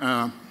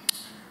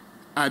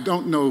 I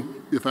don't know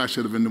if I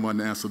should have been the one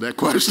to answer that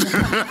question.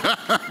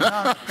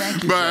 No,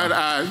 thank you. But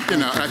I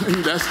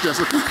think that's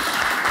just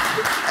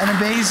an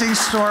amazing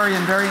story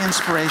and very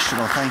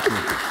inspirational. Thank you.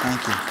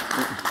 Thank you.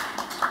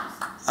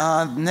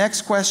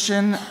 Next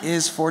question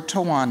is for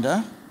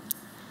Tawanda.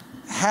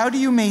 How do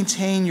you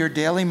maintain your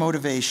daily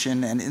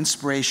motivation and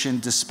inspiration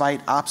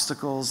despite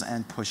obstacles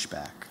and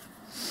pushback?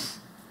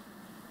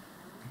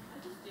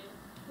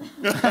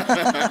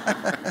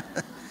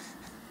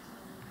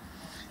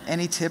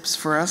 Any tips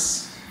for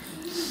us?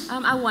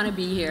 I want to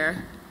be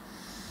here.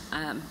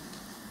 I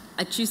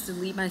choose to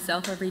lead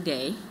myself every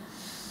day.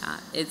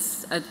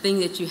 It's a thing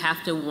that you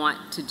have to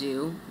want to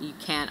do. You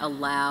can't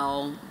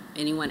allow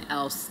anyone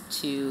else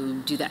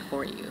to do that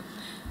for you.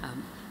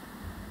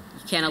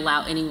 You can't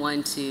allow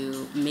anyone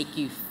to make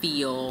you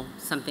feel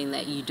something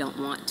that you don't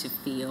want to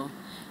feel.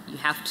 You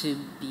have to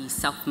be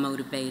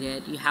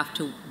self-motivated. You have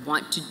to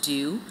want to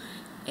do.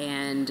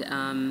 And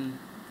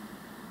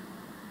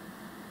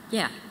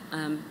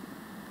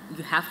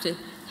you have to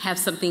have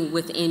something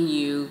within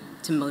you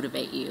to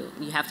motivate you.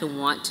 You have to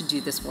want to do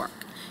this work.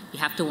 You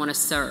have to want to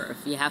serve.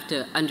 You have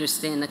to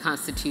understand the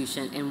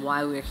Constitution and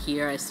why we're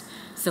here as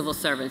civil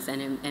servants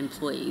and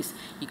employees.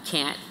 You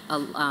can't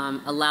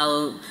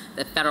allow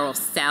the federal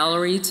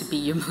salary to be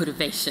your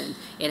motivation.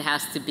 It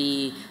has to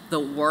be the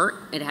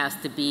work. It has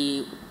to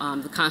be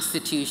the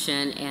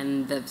Constitution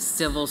and the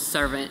civil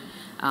servant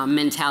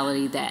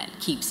mentality that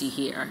keeps you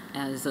here.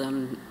 And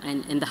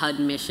the HUD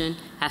mission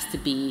has to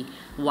be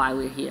why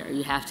we're here.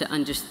 You have to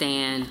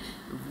understand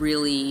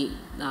really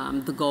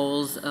the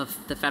goals of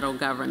the federal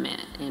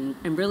government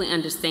and really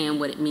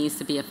understand what it means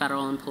to be a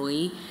federal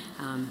employee.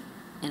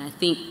 And I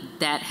think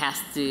that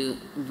has to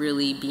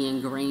really be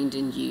ingrained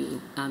in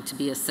you to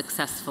be a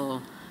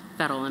successful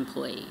federal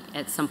employee.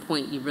 At some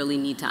point, you really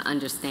need to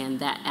understand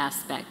that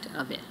aspect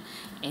of it.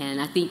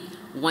 And I think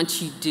once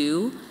you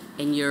do,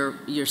 and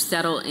you're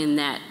settled in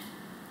that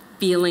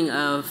feeling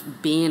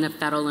of being a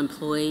federal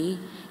employee,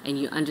 and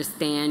you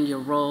understand your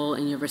role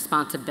and your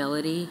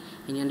responsibility,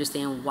 and you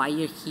understand why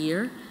you're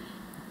here,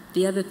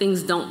 the other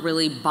things don't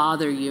really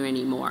bother you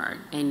anymore,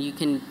 and you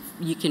can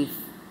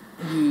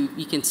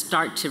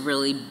start to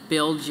really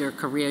build your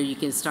career. You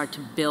can start to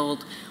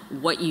build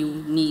what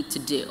you need to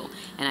do.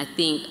 And I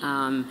think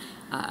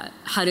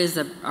HUD is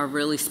a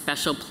really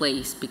special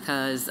place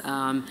because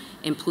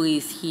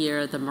employees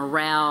here, the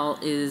morale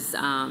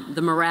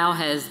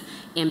has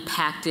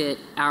impacted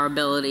our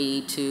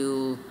ability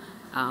to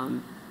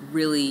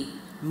really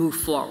move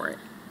forward.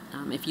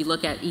 If you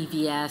look at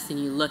EVS and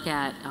you look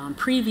at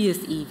previous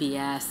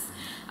EVS,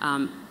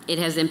 it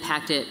has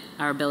impacted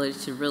our ability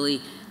to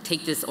really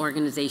take this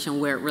organization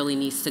where it really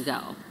needs to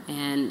go.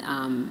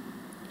 And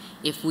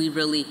if we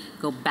really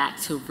go back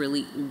to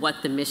really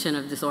what the mission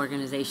of this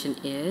organization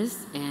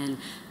is and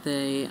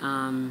the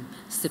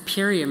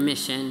superior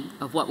mission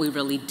of what we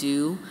really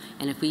do,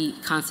 and if we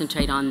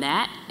concentrate on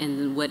that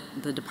and what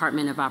the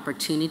Department of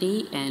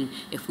Opportunity, and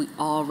if we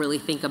all really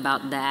think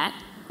about that,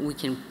 we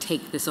can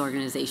take this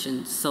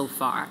organization so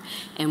far.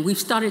 And we've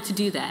started to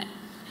do that.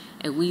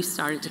 And we've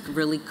started to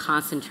really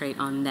concentrate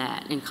on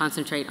that and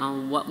concentrate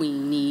on what we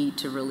need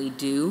to really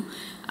do.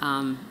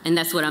 And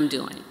that's what I'm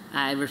doing.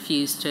 I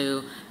refuse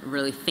to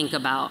really think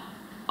about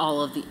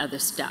all of the other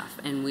stuff.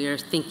 And we are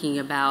thinking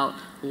about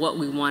what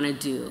we want to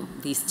do,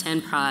 these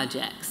 10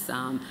 projects,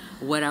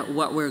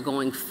 what we're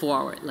going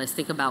forward. Let's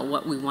think about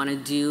what we want to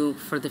do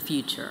for the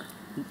future.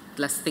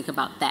 Let's think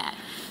about that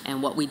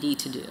and what we need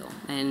to do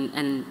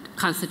and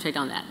concentrate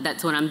on that.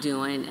 That's what I'm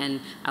doing.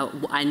 And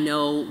I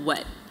know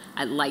what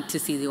I'd like to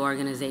see the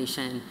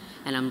organization,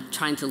 and I'm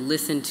trying to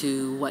listen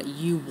to what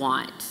you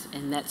want,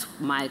 and that's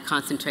my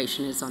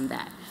concentration is on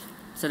that.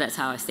 So that's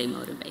how I stay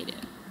motivated.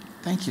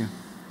 Thank you.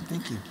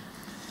 Thank you.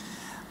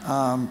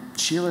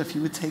 Sheila, if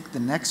you would take the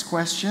next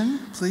question,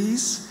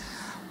 please.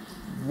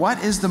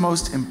 What is the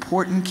most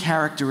important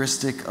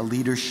characteristic a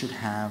leader should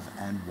have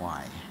and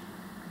why?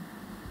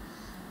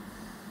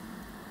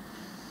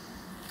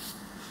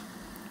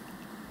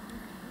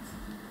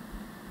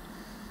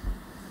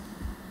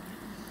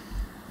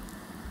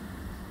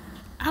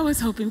 I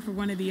was hoping for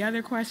one of the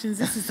other questions.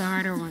 This is the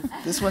harder one.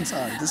 This one's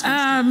hard. This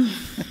one's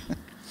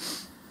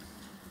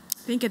I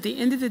think at the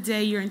end of the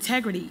day, your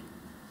integrity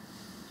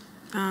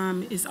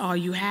is all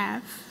you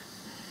have.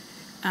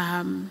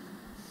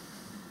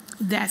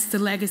 That's the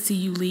legacy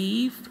you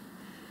leave.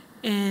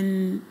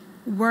 And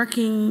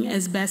working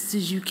as best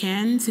as you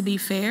can to be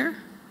fair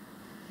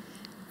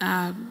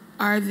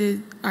are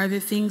the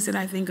things that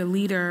I think a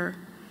leader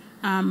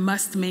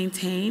must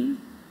maintain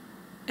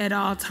at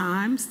all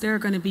times. There are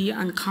going to be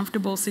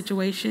uncomfortable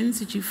situations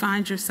that you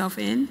find yourself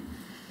in.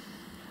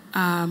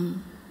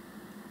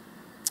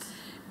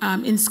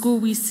 In school,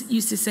 we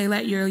used to say,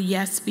 let your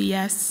yes be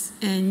yes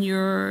and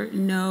your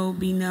no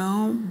be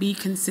no, be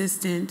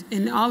consistent.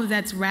 And all of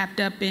that's wrapped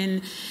up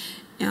in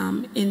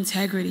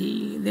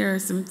integrity. There are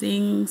some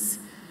things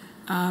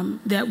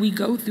that we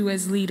go through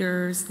as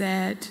leaders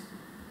that,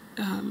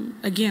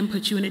 again,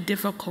 put you in a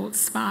difficult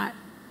spot.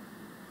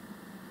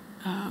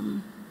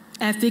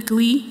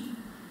 Ethically,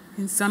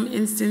 in some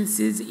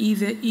instances,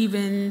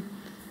 even,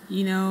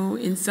 you know,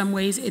 in some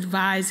ways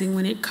advising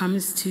when it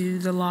comes to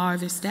the law or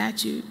the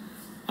statute.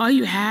 All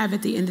you have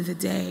at the end of the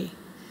day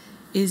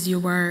is your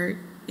word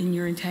and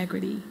your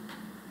integrity.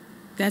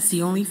 That's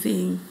the only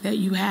thing that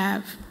you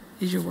have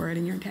is your word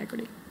and your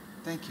integrity.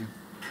 Thank you.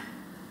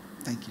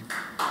 Thank you.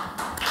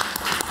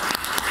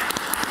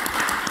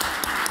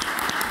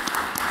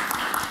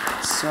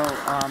 So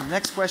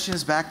next question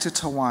is back to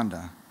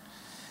Tawanda.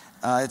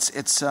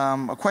 It's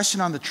a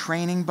question on the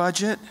training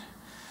budget.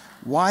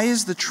 Why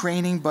is the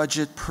training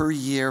budget per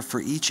year for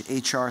each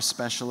HR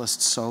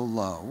specialist so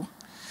low?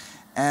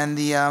 And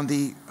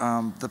the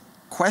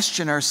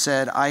questioner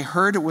said, I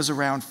heard it was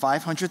around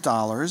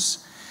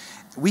 $500.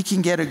 We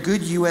can get a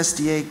good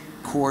USDA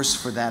course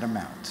for that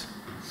amount.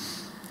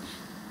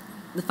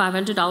 The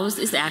 $500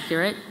 is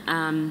accurate.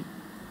 Our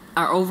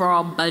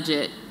overall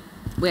budget,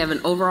 we have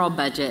an overall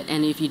budget,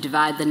 and if you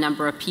divide the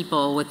number of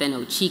people within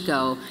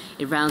Ochiko,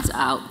 it rounds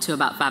out to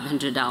about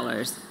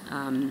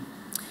 $500.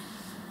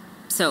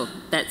 So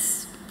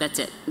that's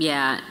it.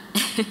 Yeah.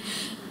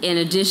 In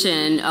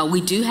addition,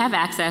 we do have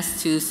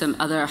access to some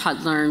other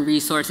HUD-Learn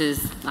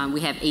resources.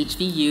 We have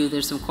HVU.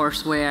 There's some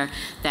courseware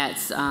that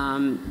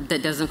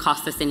doesn't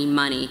cost us any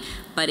money.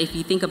 But if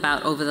you think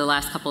about over the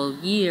last couple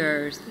of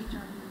years,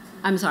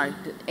 I'm sorry,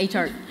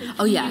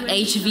 oh yeah,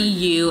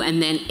 HVU,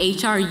 and then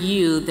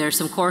HRU, there's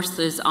some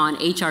courses on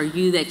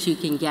HRU that you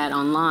can get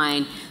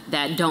online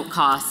that don't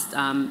cost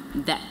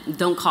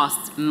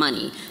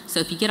money.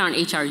 So if you get on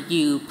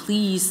HRU,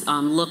 please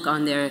look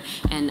on there,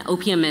 and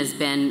OPM has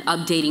been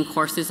updating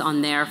courses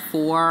on there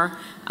for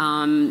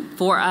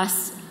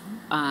us,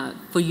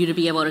 for you to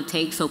be able to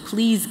take, so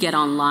please get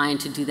online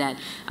to do that.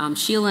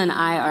 Sheila and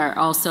I are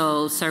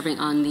also serving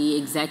on the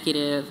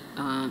executive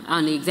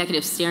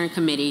steering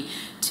committee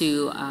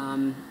to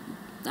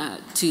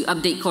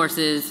update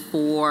courses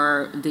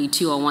for the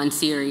 201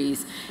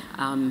 series.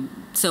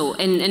 So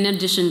in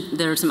addition,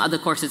 there are some other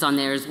courses on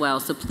there as well.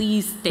 So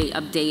please stay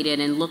updated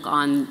and look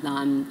on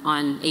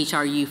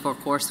HRU for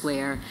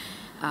courseware.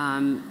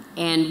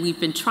 And we've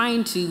been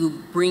trying to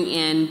bring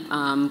in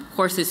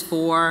courses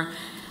for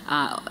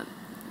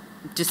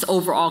just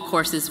overall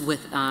courses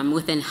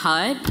within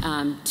HUD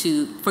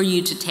for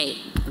you to take.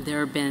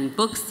 There have been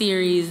book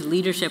series,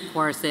 leadership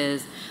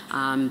courses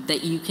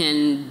that you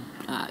can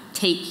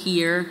take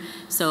here.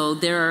 So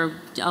there are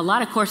a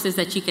lot of courses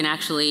that you can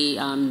actually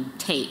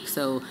take.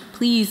 So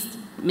please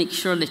make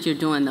sure that you're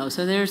doing those.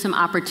 So there are some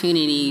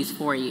opportunities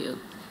for you.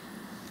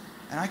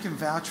 And I can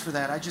vouch for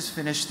that. I just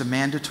finished the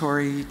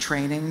mandatory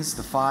trainings,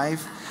 the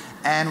 5.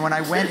 And when I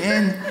went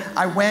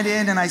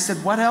in and I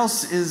said, what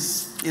else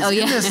is in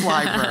this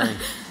library?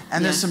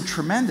 And there's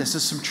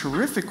some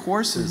terrific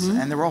courses,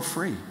 and they're all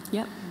free.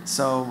 Yep.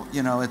 So,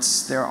 you know,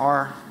 there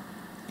are,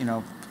 you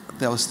know,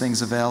 those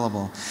things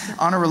available.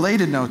 On a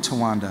related note,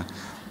 Tawanda,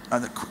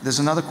 there's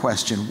another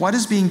question. What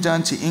is being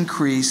done to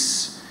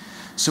increase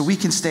so we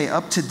can stay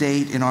up to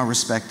date in our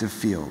respective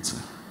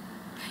fields?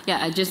 Yeah,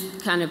 I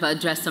just kind of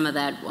addressed some of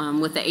that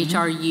with the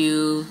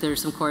HRU.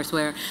 There's some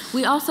courseware.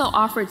 We also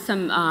offered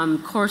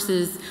some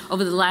courses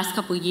over the last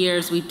couple of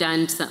years. We've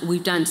done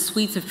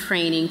suites of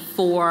training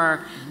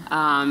for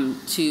the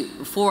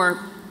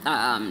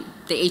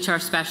HR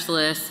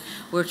specialists.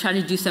 We're trying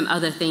to do some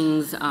other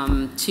things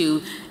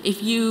too.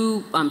 If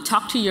you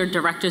talk to your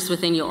directors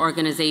within your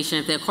organization,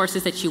 if there are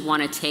courses that you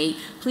want to take,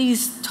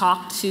 please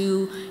talk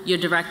to your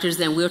directors,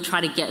 and we'll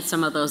try to get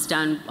some of those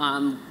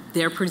done.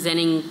 They're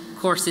presenting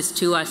courses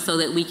to us so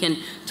that we can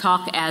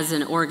talk as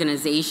an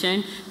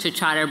organization to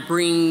try to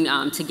bring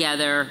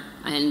together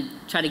and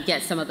try to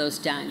get some of those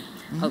done.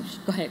 Oh,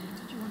 go ahead.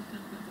 Did you want to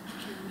talk about the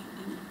procurement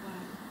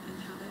and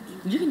how that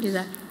impacts? You can do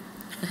that.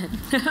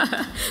 Go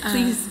ahead.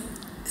 Please.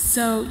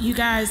 So you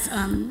guys,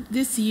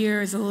 this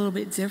year is a little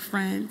bit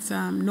different.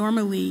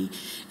 Normally,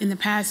 in the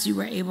past, you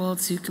were able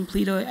to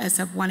complete a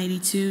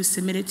SF-182,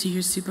 submit it to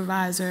your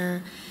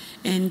supervisor,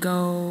 and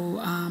go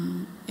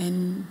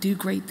and do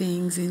great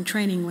things in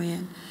training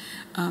land.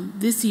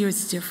 This year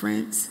is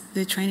different.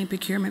 The training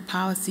procurement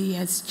policy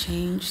has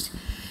changed,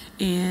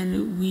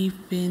 and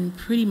we've been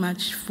pretty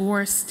much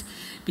forced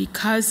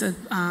because of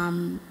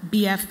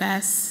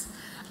BFS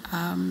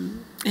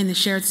and the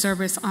shared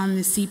service on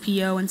the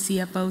CPO and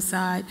CFO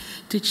side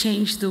to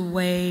change the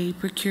way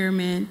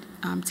procurement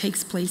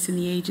takes place in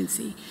the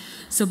agency.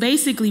 So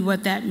basically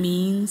what that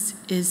means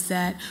is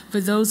that for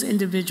those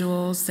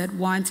individuals that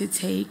want to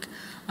take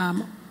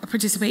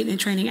participate in a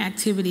training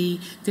activity,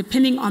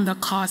 depending on the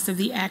cost of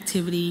the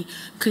activity,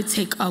 could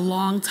take a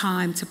long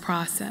time to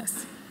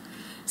process.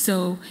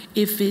 So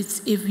if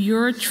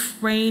you're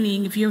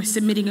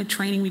submitting a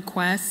training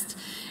request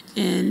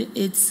and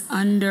it's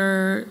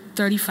under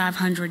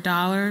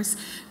 $3,500,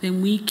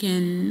 then we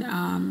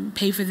can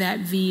pay for that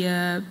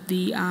via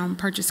the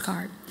purchase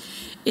card.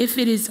 If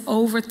it is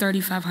over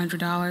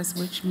 $3,500,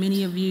 which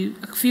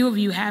a few of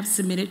you have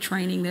submitted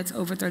training that's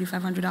over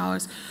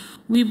 $3,500,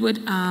 we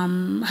would,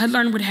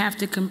 HUD-Learn would have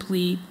to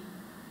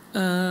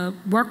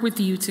work with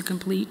you to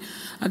complete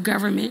a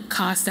government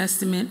cost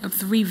estimate of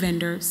 3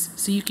 vendors,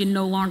 so you can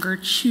no longer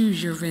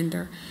choose your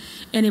vendor.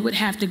 And it would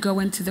have to go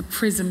into the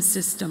PRISM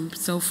system.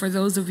 So for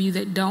those of you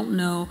that don't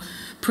know,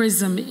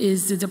 PRISM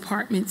is the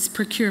department's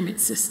procurement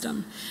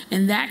system.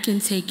 And that can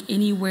take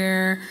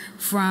anywhere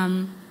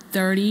from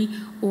 30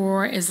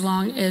 or as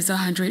long as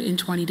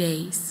 120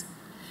 days.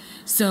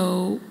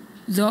 So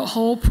the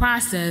whole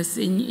process,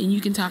 and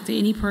you can talk to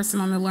any person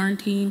on the Learn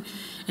team,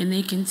 and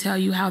they can tell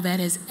you how that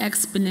has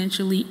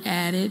exponentially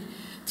added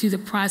to the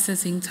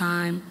processing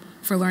time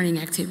for learning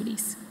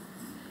activities.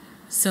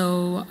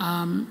 So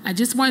I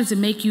just wanted to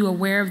make you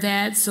aware of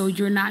that, so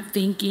you're not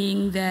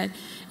thinking that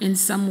in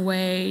some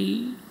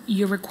way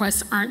your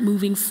requests aren't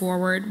moving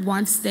forward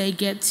once they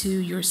get to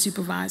your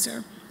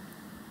supervisor.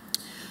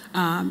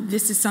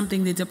 This is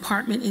something the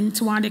department, and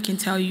Tawanda can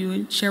tell you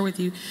and share with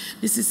you,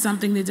 this is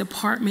something the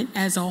department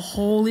as a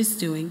whole is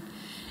doing.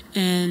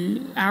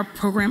 And our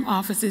program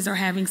offices are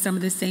having some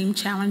of the same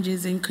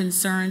challenges and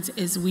concerns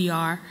as we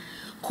are.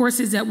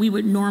 Courses that we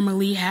would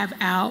normally have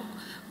out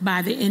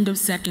by the end of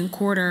second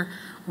quarter,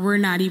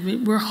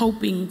 we're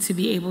hoping to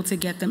be able to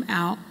get them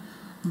out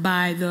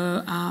by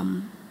the,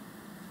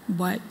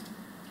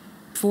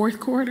 fourth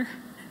quarter?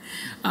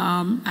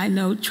 I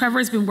know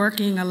Trevor's been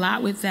working a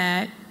lot with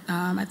that.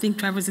 I think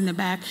Trevor's in the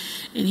back,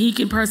 and he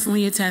can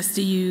personally attest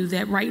to you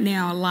that right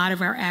now a lot of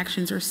our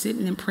actions are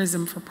sitting in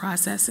PRISM for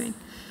processing.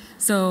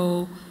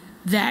 So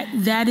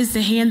that is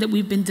the hand that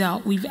we've been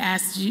dealt. We've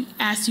asked you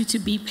to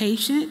be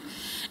patient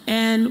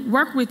and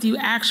work with you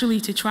actually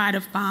to try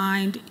to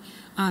find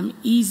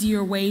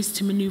easier ways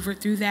to maneuver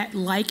through that,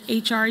 like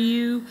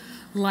HRU,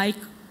 like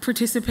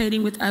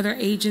participating with other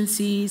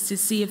agencies to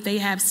see if they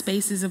have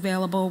spaces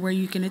available where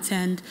you can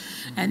attend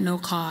at no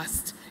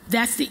cost.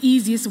 That's the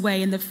easiest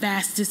way and the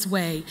fastest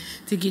way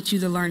to get you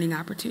the learning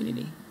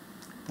opportunity.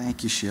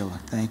 Thank you, Sheila.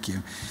 Thank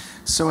you.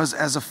 So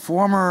as a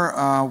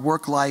former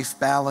work-life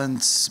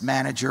balance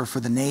manager for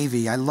the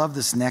Navy, I love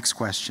this next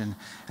question,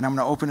 and I'm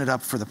going to open it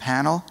up for the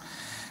panel.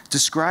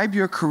 Describe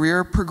your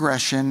career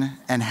progression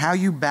and how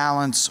you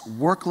balance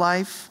work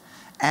life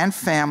and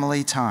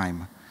family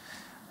time.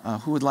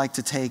 Who would like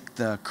to take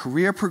the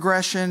career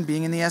progression,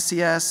 being in the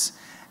SES,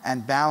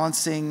 and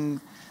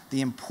balancing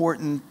the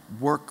important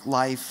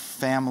work-life,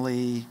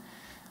 family?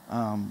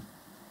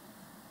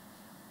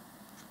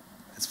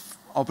 Let's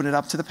open it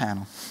up to the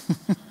panel.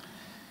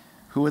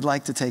 Who would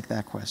like to take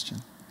that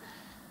question?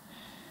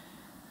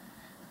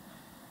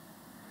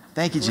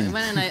 Thank you, Jean.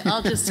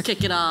 I'll just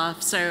kick it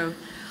off. So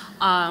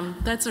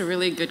that's a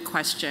really good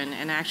question.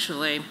 And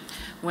actually,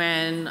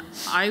 when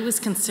I was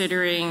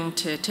considering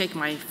to take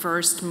my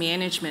first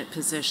management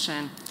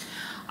position,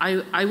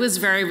 I was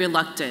very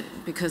reluctant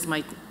because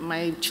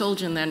my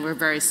children then were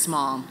very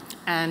small.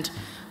 And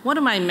one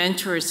of my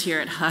mentors here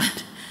at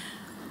HUD,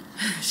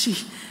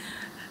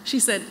 she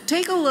said,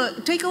 take a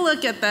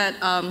look at that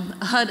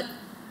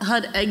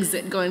HUD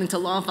exit going into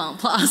L'Enfant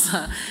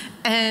Plaza,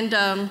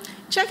 and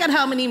check out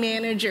how many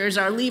managers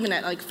are leaving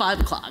at like 5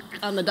 o'clock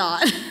on the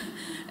dot.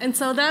 And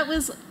so that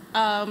was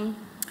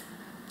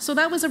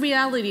a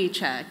reality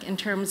check in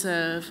terms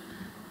of,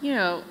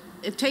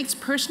 it takes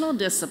personal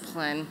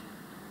discipline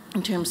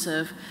in terms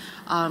of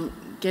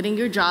getting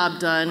your job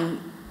done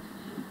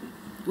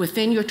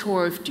within your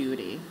tour of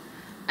duty,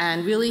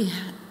 and really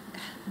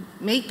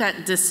make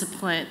that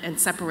discipline and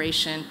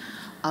separation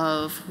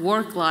of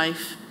work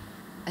life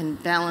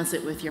and balance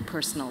it with your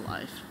personal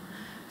life.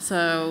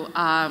 So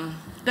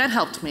that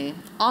helped me.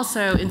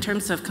 Also, in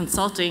terms of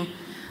consulting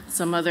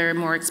some other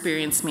more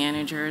experienced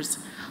managers,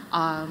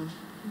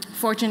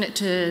 fortunate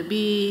to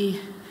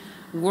be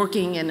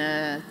working in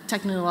a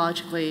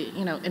technologically,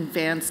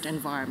 advanced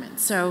environment.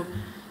 So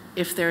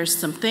if there's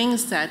some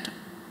things that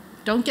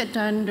don't get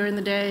done during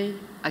the day,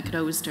 I could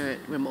always do it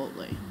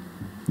remotely.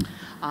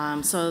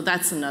 So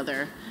that's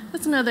another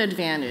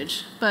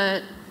advantage.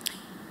 But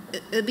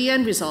the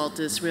end result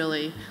is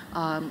really,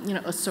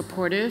 a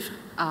supportive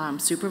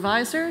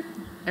supervisor.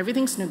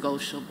 Everything's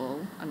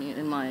negotiable,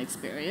 in my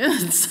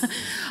experience.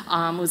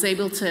 Was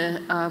able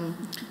to,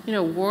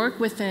 work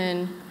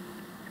within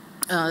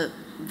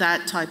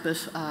that type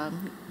of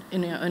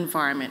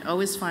environment.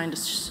 Always find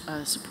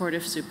a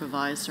supportive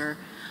supervisor,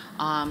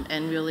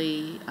 and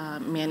really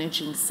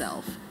managing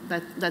self.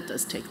 That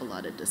does take a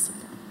lot of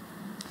discipline.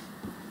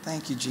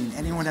 Thank you, Jean.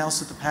 Anyone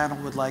else at the panel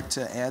would like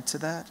to add to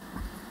that?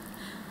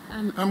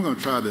 I'm going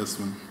to try this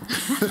one.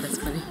 That's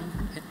funny.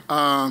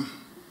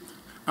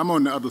 I'm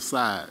on the other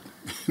side,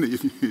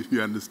 if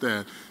you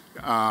understand.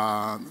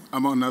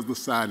 I'm on the other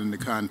side in the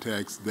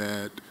context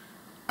that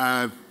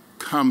I've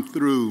come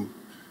through.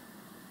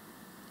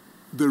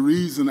 The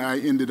reason I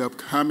ended up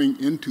coming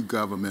into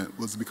government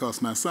was because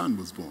my son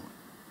was born,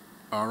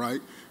 all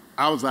right?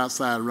 I was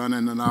outside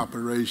running an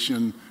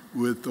operation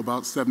with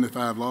about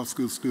 75 law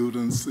school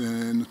students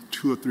and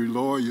 2 or 3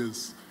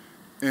 lawyers,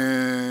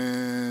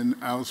 and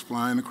I was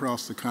flying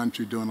across the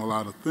country doing a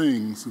lot of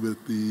things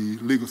with the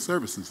legal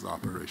services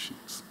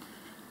operations.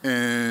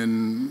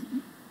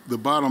 And the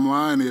bottom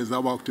line is I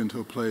walked into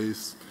a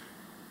place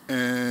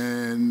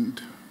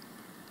and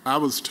I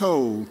was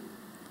told,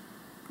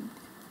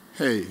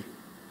 hey,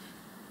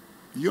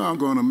 you aren't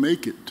going to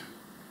make it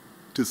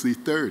to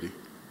C30.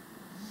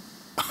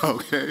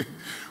 Okay?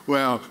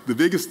 Well, the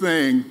biggest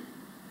thing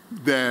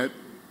that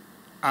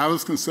I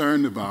was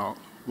concerned about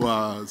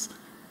was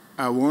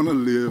I want to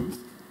live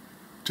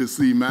to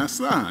see my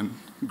son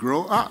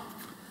grow up.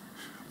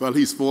 Well,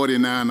 he's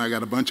 49, I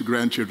got a bunch of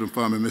grandchildren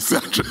from him, et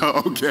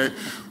cetera, okay?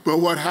 But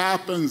what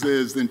happens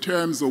is, in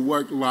terms of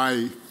work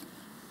life,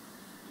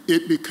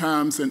 it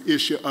becomes an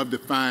issue of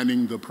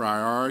defining the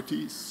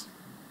priorities.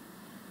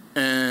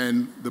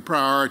 And the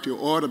priority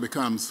order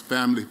becomes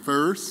family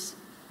first,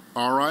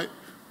 all right?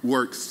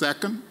 Work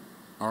second,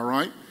 all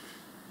right?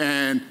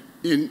 And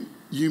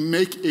you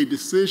make a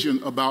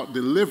decision about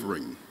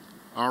delivering,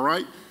 all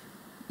right?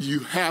 You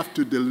have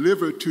to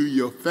deliver to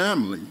your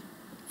family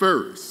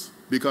first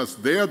because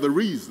they're the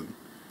reason.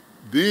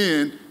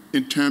 Then,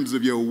 in terms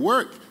of your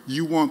work,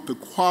 you want the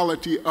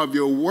quality of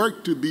your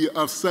work to be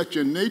of such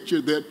a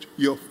nature that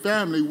your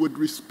family would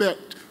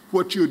respect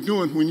what you're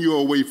doing when you're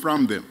away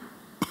from them,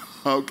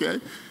 okay?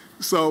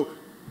 So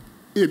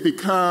it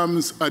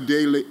becomes a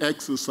daily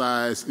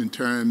exercise in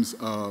terms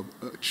of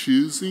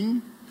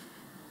choosing.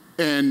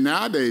 And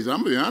nowadays,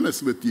 I'm going to be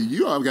honest with you,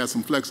 you all got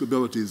some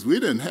flexibilities we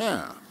didn't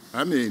have.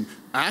 I mean,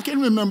 I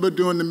can remember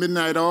doing the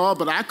midnight oil,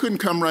 but I couldn't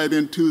come right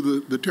into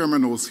the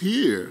terminals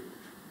here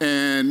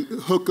and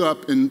hook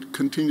up and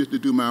continue to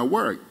do my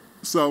work.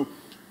 So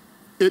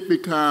it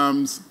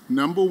becomes,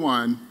 number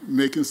one,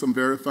 making some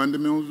very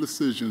fundamental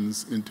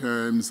decisions in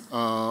terms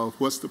of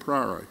what's the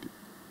priority.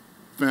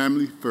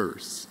 Family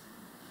first.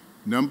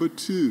 Number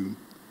two,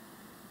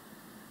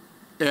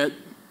 at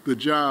the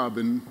job,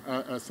 and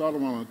I sort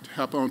of want to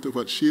tap on to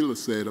what Sheila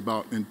said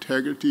about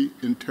integrity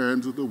in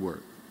terms of the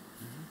work.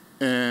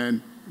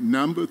 And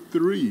number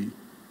three,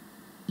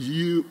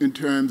 you in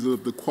terms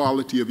of the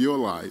quality of your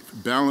life,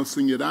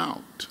 balancing it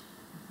out.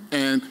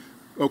 And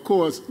of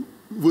course,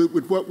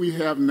 with what we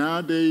have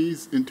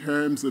nowadays in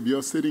terms of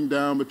your sitting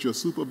down with your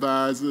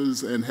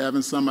supervisors and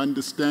having some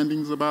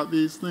understandings about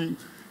these things,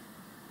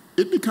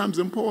 it becomes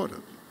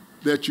important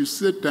that you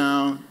sit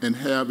down and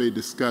have a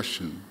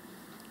discussion,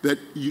 that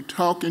you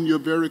talk and you're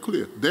very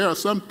clear. There are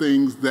some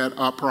things that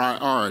are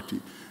priority.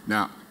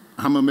 Now,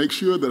 I'm gonna make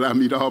sure that I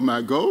meet all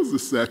my goals,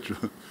 etc.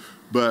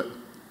 But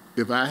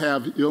if I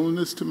have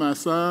illness to my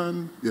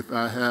son, if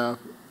I have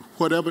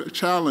whatever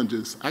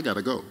challenges, I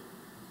gotta go.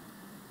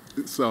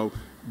 So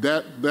in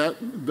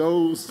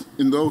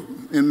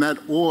that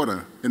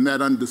order, in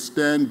that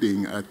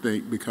understanding, I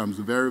think becomes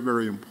very,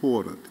 very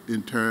important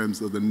in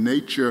terms of the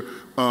nature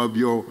of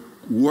your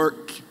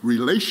work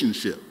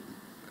relationship.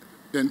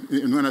 And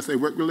when I say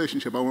work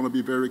relationship, I want to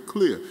be very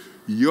clear.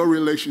 Your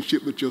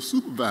relationship with your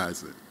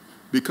supervisor,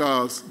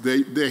 because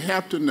they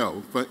have to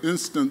know. For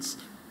instance,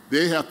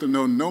 they have to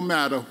know no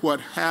matter what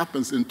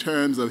happens in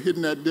terms of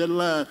hitting that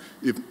deadline,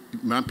 if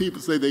my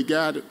people say they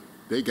got it,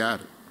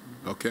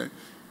 okay?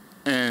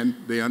 And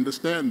they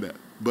understand that.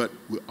 But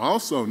we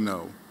also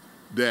know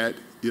that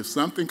if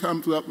something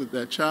comes up with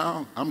that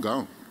child, I'm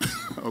gone,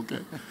 okay?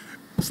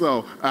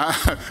 So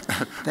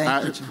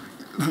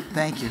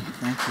Thank you.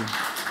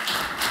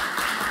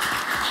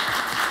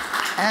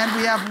 And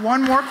we have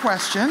one more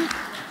question,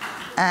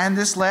 and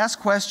this last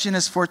question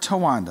is for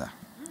Tawanda.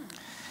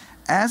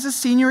 As a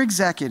senior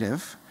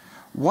executive,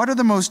 what are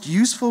the most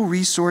useful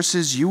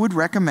resources you would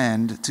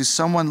recommend to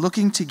someone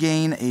looking to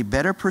gain a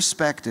better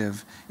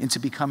perspective into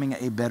becoming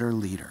a better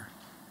leader?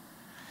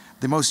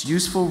 The most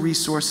useful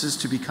resources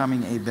to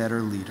becoming a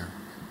better leader.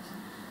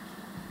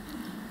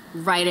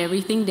 Write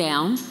everything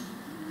down.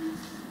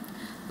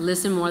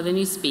 Listen more than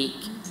you speak.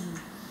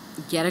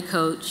 Get a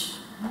coach.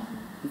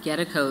 Get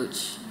a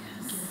coach.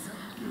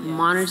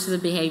 Monitor the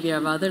behavior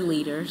of other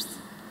leaders.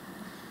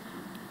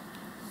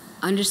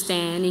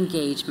 Understand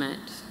engagement.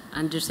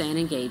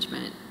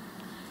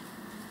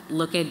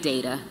 Look at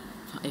data.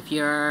 If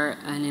you're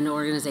in an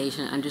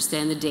organization,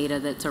 understand the data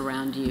that's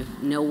around you.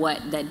 Know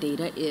what that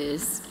data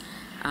is.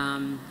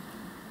 Yeah,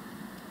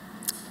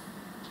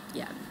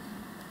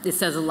 it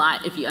says a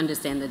lot if you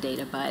understand the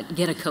data, but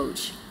get a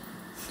coach.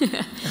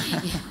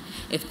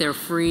 If they're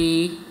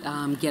free,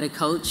 get a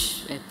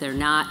coach. If they're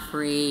not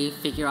free,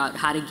 figure out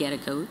how to get a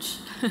coach.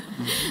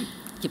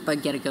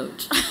 But get a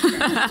coach.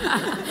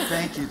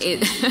 Thank you.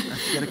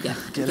 Get a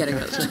coach.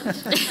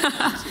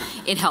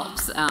 It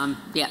helps.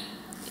 Get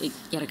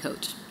a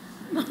coach.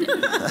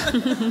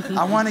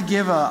 I want to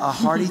give a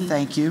hearty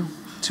thank you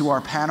to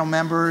our panel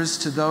members,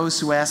 to those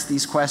who asked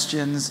these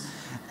questions,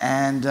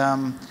 and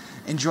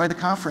enjoy the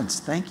conference.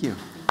 Thank you.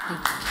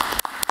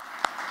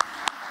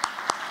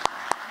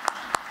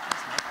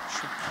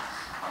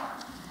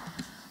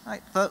 All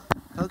right, folks.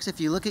 folks, if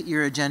you look at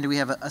your agenda, we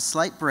have a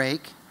slight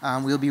break.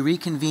 We'll be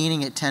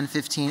reconvening at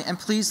 10:15. And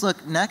please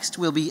look, next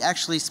we'll be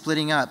actually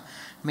splitting up.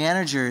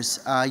 Managers,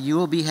 you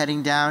will be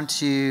heading down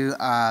to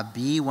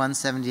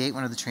B178,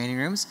 one of the training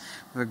rooms.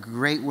 We have a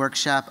great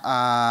workshop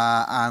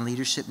on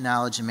leadership,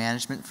 knowledge, and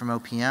management from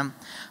OPM.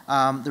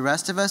 The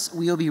rest of us,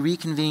 we will be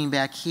reconvening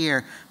back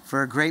here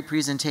for a great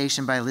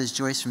presentation by Liz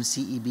Joyce from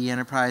CEB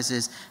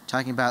Enterprises,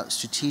 talking about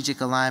strategic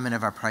alignment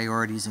of our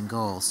priorities and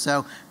goals.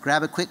 So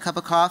grab a quick cup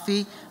of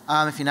coffee.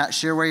 If you're not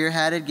sure where you're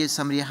headed, give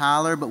somebody a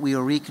holler, but we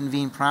will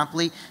reconvene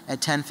promptly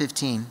at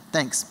 10:15.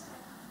 Thanks.